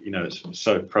it's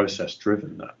so process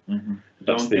driven that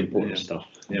that's the important stuff.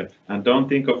 Yeah, and don't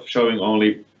think of showing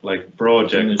only like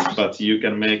projects, but you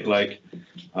can make like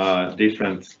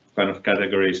different kind of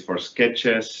categories for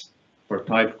sketches, for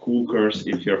type cookers,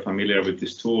 if you're familiar with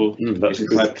this tool. Is it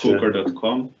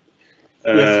typecooker.com?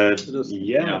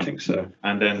 Yeah, I think so.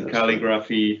 And then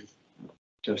calligraphy,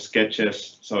 just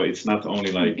sketches, so it's not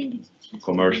only like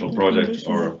commercial projects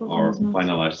or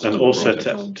finalized. And also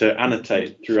to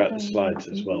annotate throughout the slides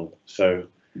as well. So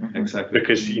exactly,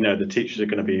 because the teachers are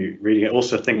going to be reading it.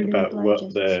 Also think about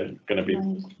what they're going to be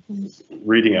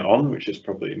reading it on, which is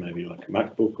probably maybe like a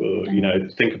MacBook, or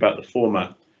think about the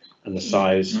format and the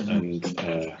size, and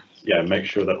make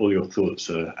sure that all your thoughts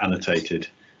are annotated,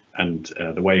 and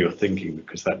the way you're thinking,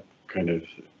 because that kind of,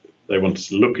 they want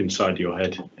to look inside your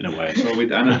head in a way. So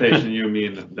with annotation, you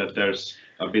mean that there's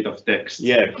a bit of text?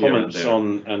 Yeah, comments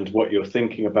on and what you're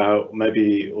thinking about,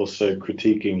 maybe also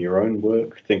critiquing your own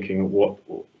work, thinking what,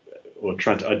 or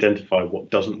trying to identify what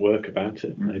doesn't work about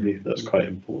it. Maybe that's quite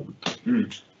important.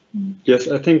 Yes,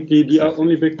 I think the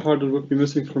only big part that would be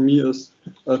missing for me is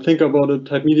think about it.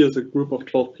 Type Media is a group of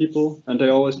 12 people, and they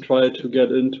always try to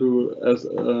get into as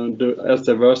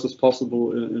diverse as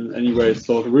possible in any way.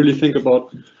 So to really think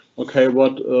about, okay,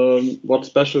 what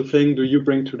special thing do you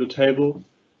bring to the table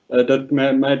that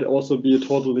might also be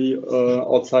totally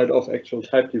outside of actual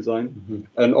type design,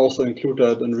 and also include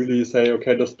that and really say,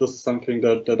 okay, this is something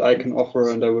that I can offer,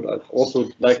 and I would also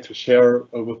like to share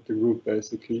with the group,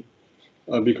 basically.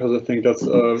 Because I think that's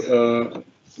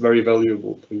very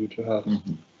valuable for you to have.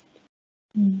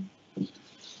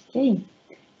 Okay.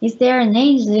 Is there an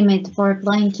age limit for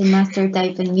applying to Master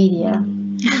Type and Media?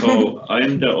 So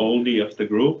I'm the oldie of the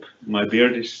group. My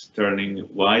beard is turning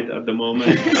white at the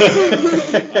moment.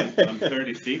 I'm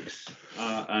 36,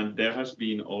 and there has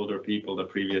been older people the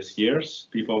previous years,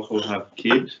 people who have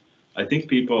kids. I think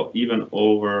people even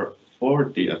over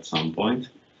 40 at some point.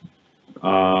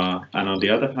 And on the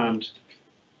other hand,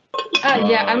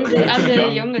 I'm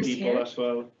the youngest people here as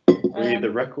well. Read the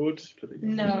records for the...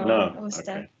 No,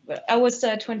 I was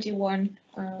 21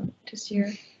 this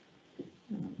year.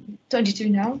 22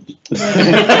 now. 1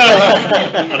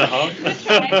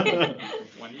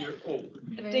 year old.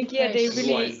 I think they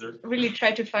really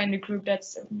try to find a group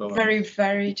that's very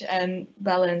varied and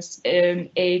balanced in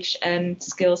age and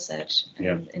skill set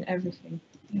and in everything.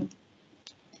 Yeah.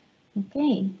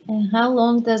 Okay, and how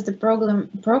long does the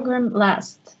program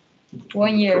last?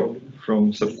 1 year.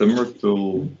 From September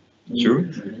till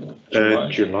June?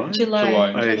 July.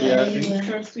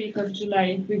 First week of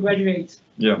July, we graduate.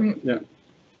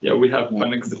 Yeah, we have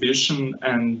an exhibition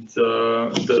and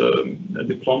the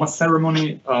diploma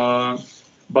ceremony,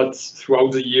 but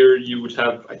throughout the year you would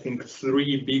have, I think,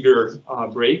 3 bigger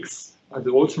breaks: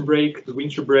 the autumn break, the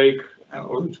winter break,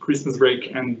 or the Christmas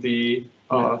break, and the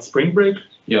spring break.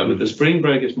 Yeah, but the spring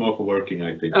break is more for working,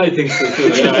 I think. I think so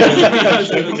too. I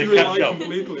don't rely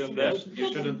completely on that.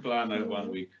 You shouldn't plan a 1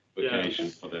 week vacation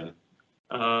for that.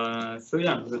 So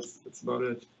yeah, that's about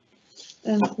it.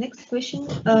 Next question.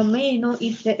 May I know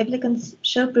if the applicants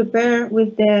shall prepare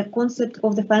with the concept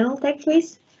of the final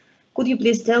typeface? Could you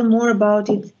please tell more about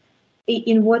it?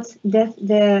 In what depth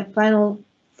the final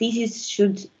thesis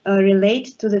should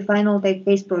relate to the final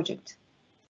typeface project?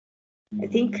 I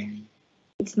think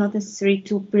it's not necessary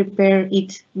to prepare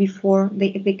it before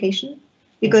the application.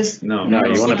 because No,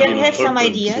 you can have some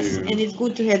ideas and it's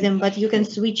good to have them, but you can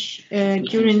switch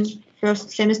during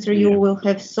first semester. You will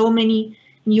have so many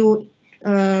new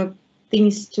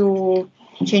things to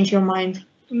change your mind.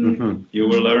 You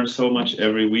will learn so much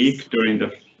every week during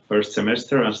the first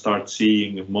semester and start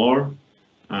seeing more,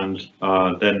 and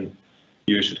then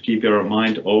you should keep your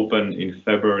mind open in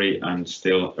February and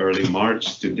still early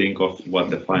March to think of what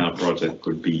the final project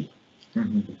could be.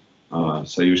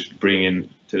 So you should bring in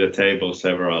to the table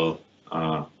several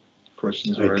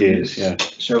questions, ideas,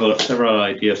 several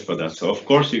ideas for that. So of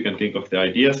course you can think of the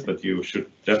ideas, but you should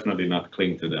definitely not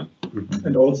cling to them.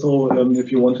 And also,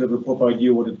 if you want to have a proper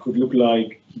idea what it could look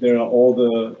like, there are all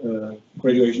the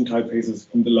graduation typefaces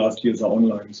from the last years are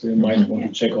online. So you might want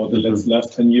to check out the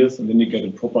last 10 years, and then you get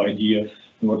a proper idea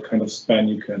on what kind of span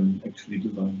you can actually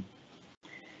design.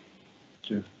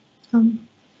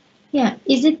 Yeah,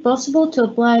 is it possible to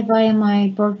apply via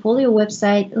my portfolio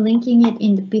website, linking it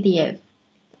in the PDF?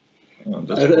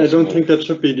 I don't think that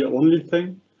should be the only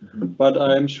thing, but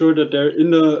I'm sure that there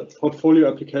in the portfolio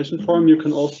application form, you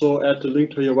can also add the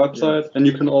link to your website, and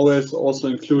you can always also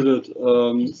include it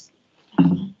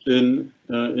in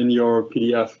your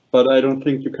PDF. But I don't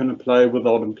think you can apply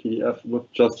without a PDF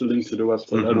with just a link to the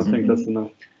website. I don't think that's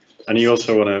enough. And you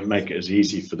also want to make it as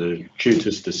easy for the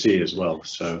tutors to see as well.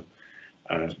 So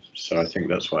I think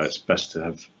that's why it's best to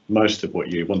have most of what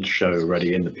you want to show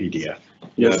already in the PDF.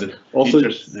 Yeah, the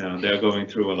teachers, they're going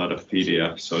through a lot of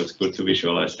PDF, so it's good to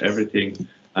visualize everything,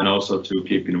 and also to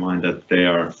keep in mind that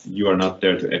you are not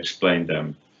there to explain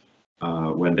them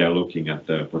when they're looking at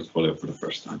the portfolio for the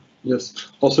first time.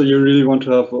 Yes. Also, you really want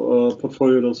to have a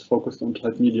portfolio that's focused on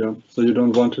type media. So you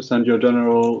don't want to send your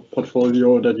general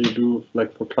portfolio that you do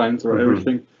like for clients or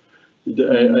everything.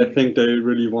 I think they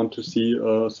really want to see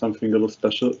something that was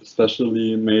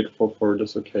specially made for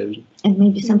this occasion. And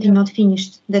maybe something not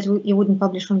finished that you wouldn't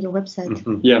publish on your website.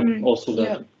 Yeah, also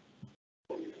that.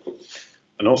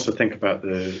 And also think about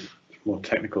the more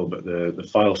technical, but the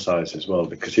file size as well,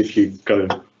 because if you go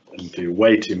and do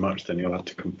way too much, then you'll have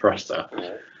to compress that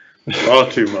far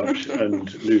too much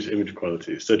and lose image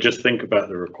quality. So just think about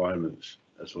the requirements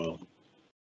as well.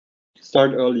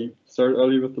 Start early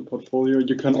with the portfolio.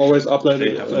 You can always upload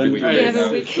it. I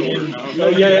know.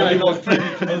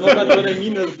 No, but what I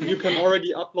mean is you can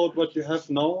already upload what you have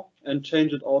now and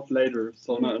change it out later,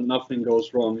 so nothing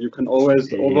goes wrong. You can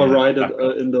always override it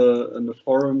in the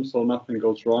forum, so nothing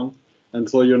goes wrong. And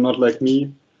so you're not like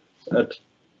me at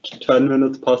 10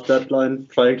 minutes past deadline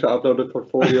trying to upload a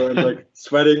portfolio and like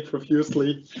sweating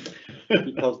profusely,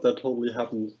 because that totally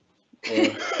happened.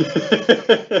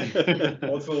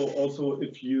 Also,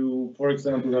 if you, for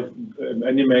example, have an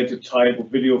animated type of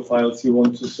video files you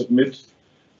want to submit,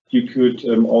 you could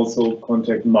also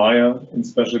contact Maya in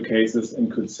special cases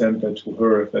and could send that to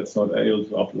her if that's not able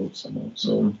to upload somehow.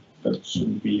 So that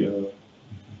shouldn't be in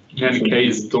any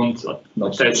case, don't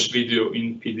attach video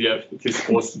in PDF. It is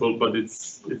possible, but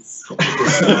it's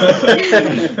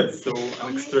so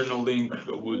an external link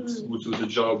would do the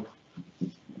job.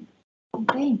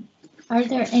 Okay. Are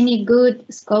there any good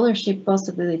scholarship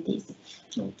possibilities?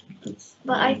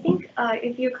 But I think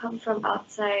if you come from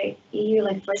outside EU,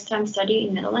 like first time study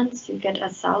in Netherlands, you get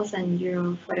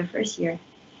 €1,000 for the first year.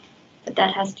 But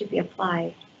that has to be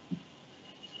applied.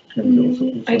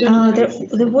 I don't know.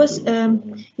 There was,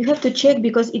 you have to check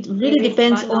because it really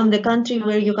depends on the country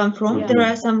where you come from. Yeah. There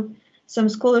are some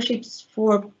scholarships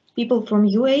for people from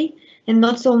UA and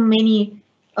not so many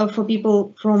for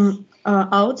people from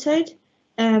outside.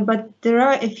 But there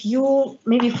are a few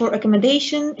maybe for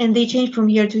accommodation, and they change from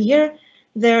year to year.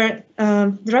 There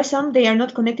are some, they are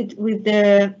not connected with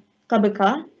the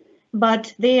KABK,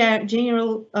 but they are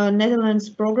general Netherlands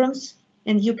programs.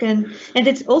 And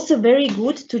it's also very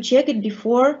good to check it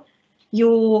before you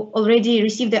already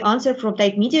receive the answer from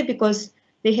Type Media, because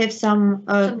they have some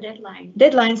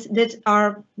deadlines that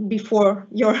are before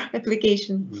your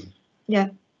application. Yeah,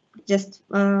 just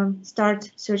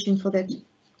start searching for that.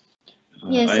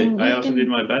 Yes, I also did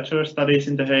my bachelor studies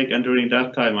in The Hague, and during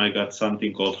that time I got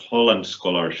something called Holland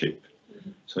Scholarship.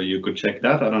 So you could check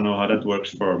that. I don't know how that works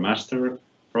for a master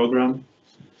program.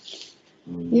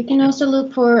 You can also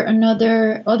look for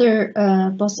other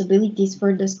possibilities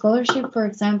for the scholarship. For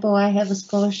example, I have a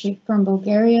scholarship from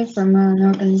Bulgaria from an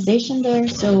organization there.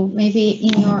 So maybe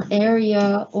in your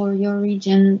area or your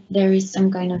region, there is some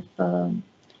kind of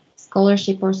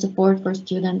scholarship or support for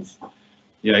students.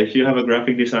 Yeah, if you have a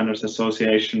graphic designers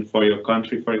association for your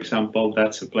country, for example,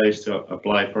 that's a place to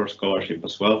apply for a scholarship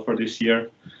as well for this year.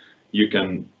 You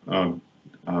can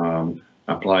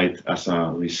apply it as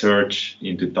a research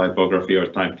into typography or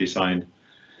type design.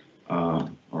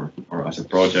 or as a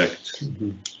project,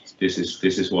 this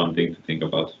is one thing to think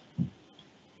about.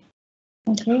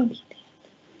 Okay.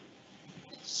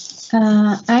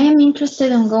 I am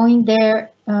interested in going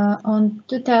there on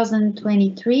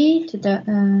 2023 to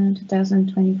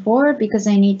 2024 because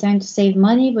I need time to save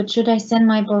money, but should I send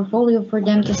my portfolio for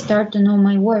them to start to know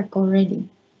my work already?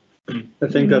 I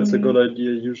think that's a good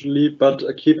idea usually, but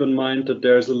keep in mind that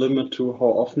there's a limit to how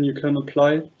often you can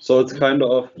apply. So it's kind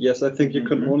of, yes, I think you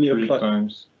can only apply. 3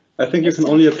 times. I think you can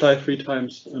only apply 3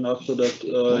 times, and after that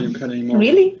you can anymore.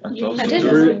 Really?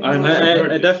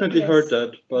 I definitely heard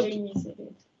that, but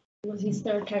It was his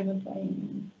third time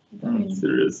applying.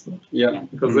 Seriously? Yeah.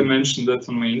 Because I mentioned that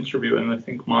on my interview, and I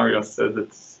think Maria said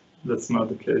that's not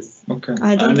the case. Okay.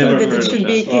 I don't think that it should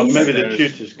be a case. Maybe the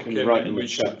tutors can write in the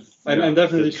chat. I'm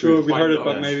definitely sure we heard it,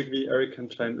 but out. maybe Eric can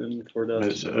chime in for that.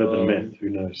 It's an urban myth, who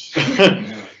knows?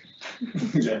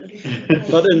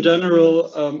 But in general,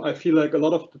 I feel like a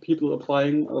lot of the people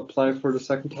apply for the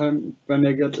second time when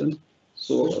they get in.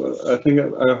 So I think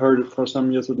I heard it for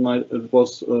some years it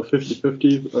was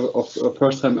 50-50 of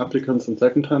first-time applicants and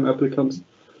second-time applicants.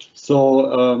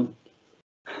 So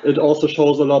it also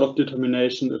shows a lot of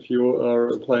determination if you are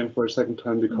applying for a second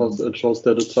time, because it shows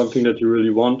that it's something that you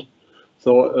really want.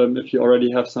 So if you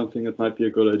already have something, it might be a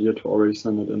good idea to already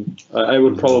send it in. I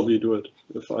would probably do it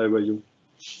if I were you.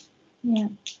 Yeah.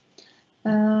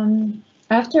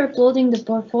 After uploading the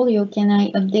portfolio, can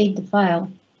I update the file?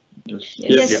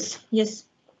 Yes.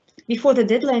 Before the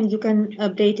deadline, you can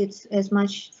update it as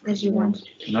much as you want.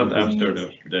 Not after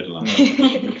the deadline.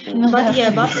 But yeah,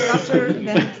 but after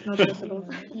that, it's not possible.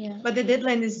 Yeah. But the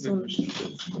deadline is soon.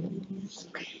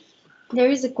 There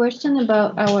is a question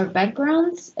about our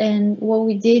backgrounds and what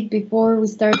we did before we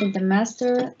started the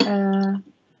master.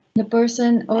 The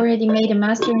person already made a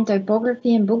master in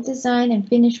typography and book design and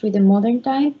finished with a modern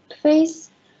typeface,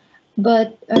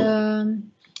 but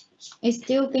is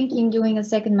still thinking doing a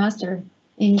second master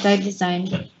in type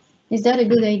design. Is that a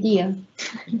good idea?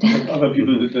 Other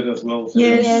people did that as well. So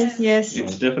Yes.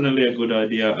 It's definitely a good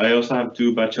idea. I also have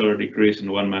 2 bachelor degrees and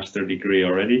 1 master degree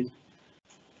already.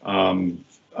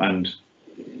 And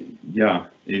yeah,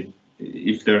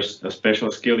 if there's a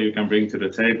special skill you can bring to the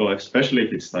table, especially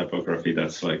if it's typography,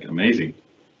 that's like amazing.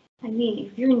 I mean,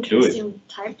 if you're interested in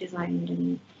type design,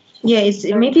 then Yeah, it's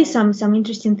maybe some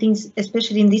interesting things,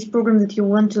 especially in this program that you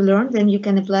want to learn, then you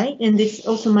can apply. And it's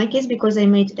also my case because I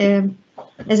made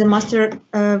as a master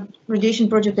graduation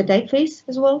project a typeface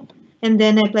as well, and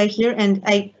then I applied here, and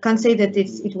I can't say that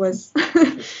it was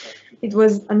it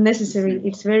was unnecessary.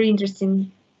 It's very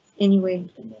interesting anyway.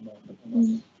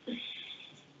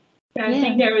 I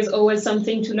think there is always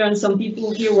something to learn. Some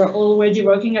people here were already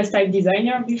working as type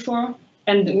designer before,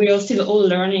 and we are still all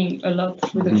learning a lot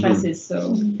with the classes.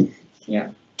 So, yeah.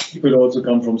 You could also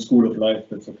come from School of Life.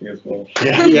 That's okay as well.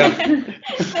 Yeah.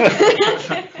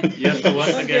 Yes. So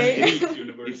once again,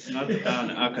 it's not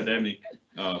an academic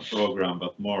program,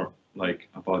 but more like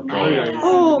about drawing.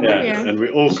 Oh, Yeah, and we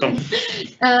all come.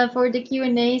 For the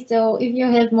Q&A, so if you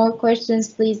have more questions,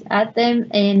 please add them,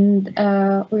 and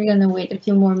we're gonna wait a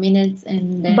few more minutes,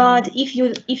 and then. But if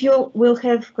you will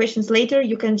have questions later,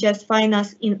 you can just find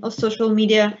us in social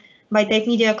media by Type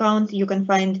Media account. You can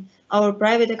find our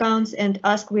private accounts and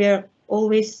ask. We are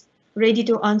always ready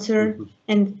to answer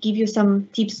and give you some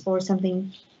tips or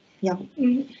something. Yeah.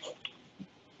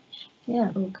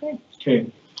 Yeah. Okay.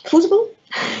 Okay. Possible?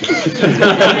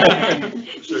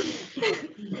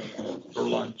 For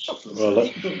lunch. Well,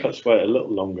 let's wait a little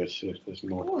longer, see if there's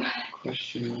more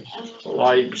questions.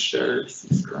 Like, share,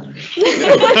 subscribe.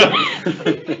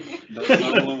 Does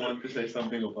someone want to say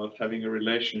something about having a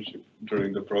relationship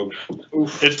during the program?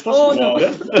 It's possible.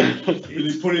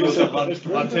 Really putting us on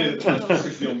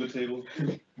the table.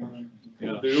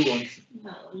 Yeah. Do you want?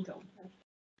 No, we don't have.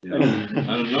 Yeah.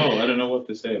 I don't know what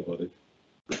to say about it.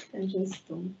 And just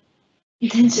don't.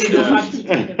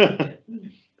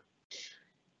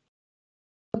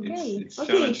 Okay. It's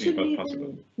challenging but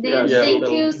possible. Then thank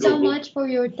you so much for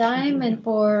your time and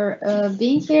for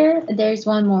being here. There's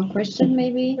one more question,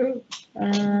 maybe.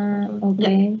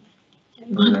 Okay.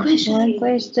 One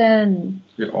question.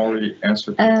 We already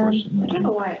answered the question. I don't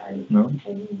know why No.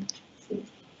 I didn't see.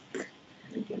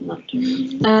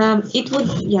 It would.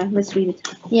 Yeah. Let's read it.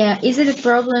 Yeah. Is it a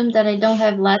problem that I don't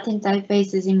have Latin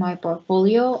typefaces in my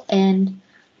portfolio? And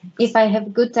if I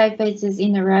have good typefaces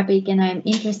in Arabic and I'm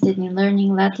interested in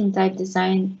learning Latin type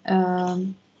design,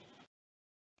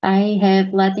 I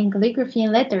have Latin calligraphy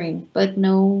and lettering, but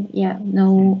no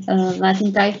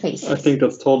Latin typefaces. I think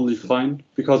that's totally fine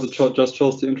because it just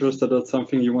shows the interest that that's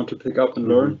something you want to pick up and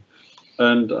learn.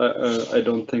 and I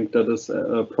don't think that is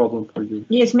a problem for you.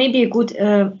 Yes, maybe a good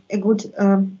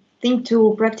thing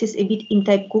to practice a bit in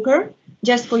Type Cooker,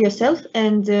 just for yourself,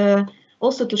 and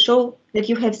also to show that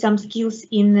you have some skills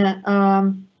in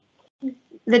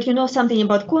that you know something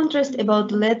about contrast,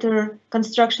 about letter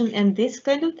construction, and this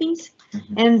kind of things.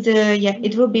 And yeah,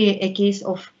 it will be a case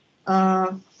of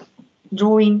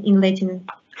drawing in Latin,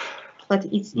 but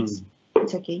it's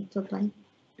okay to apply.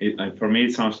 For me,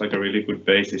 it sounds like a really good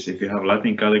basis. If you have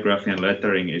Latin calligraphy and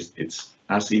lettering, it's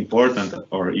as important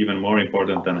or even more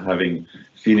important than having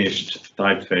finished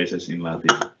typefaces in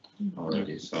Latin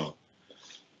already. So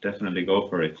definitely go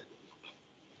for it.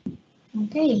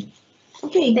 Okay.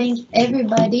 Okay. Thank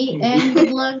everybody and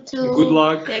good luck to. Good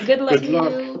luck. Yeah, good luck. To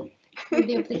you with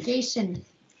the application.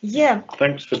 Yeah.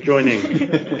 Thanks for joining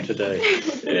today.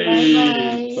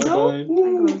 Bye bye.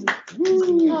 Bye.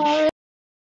 All right.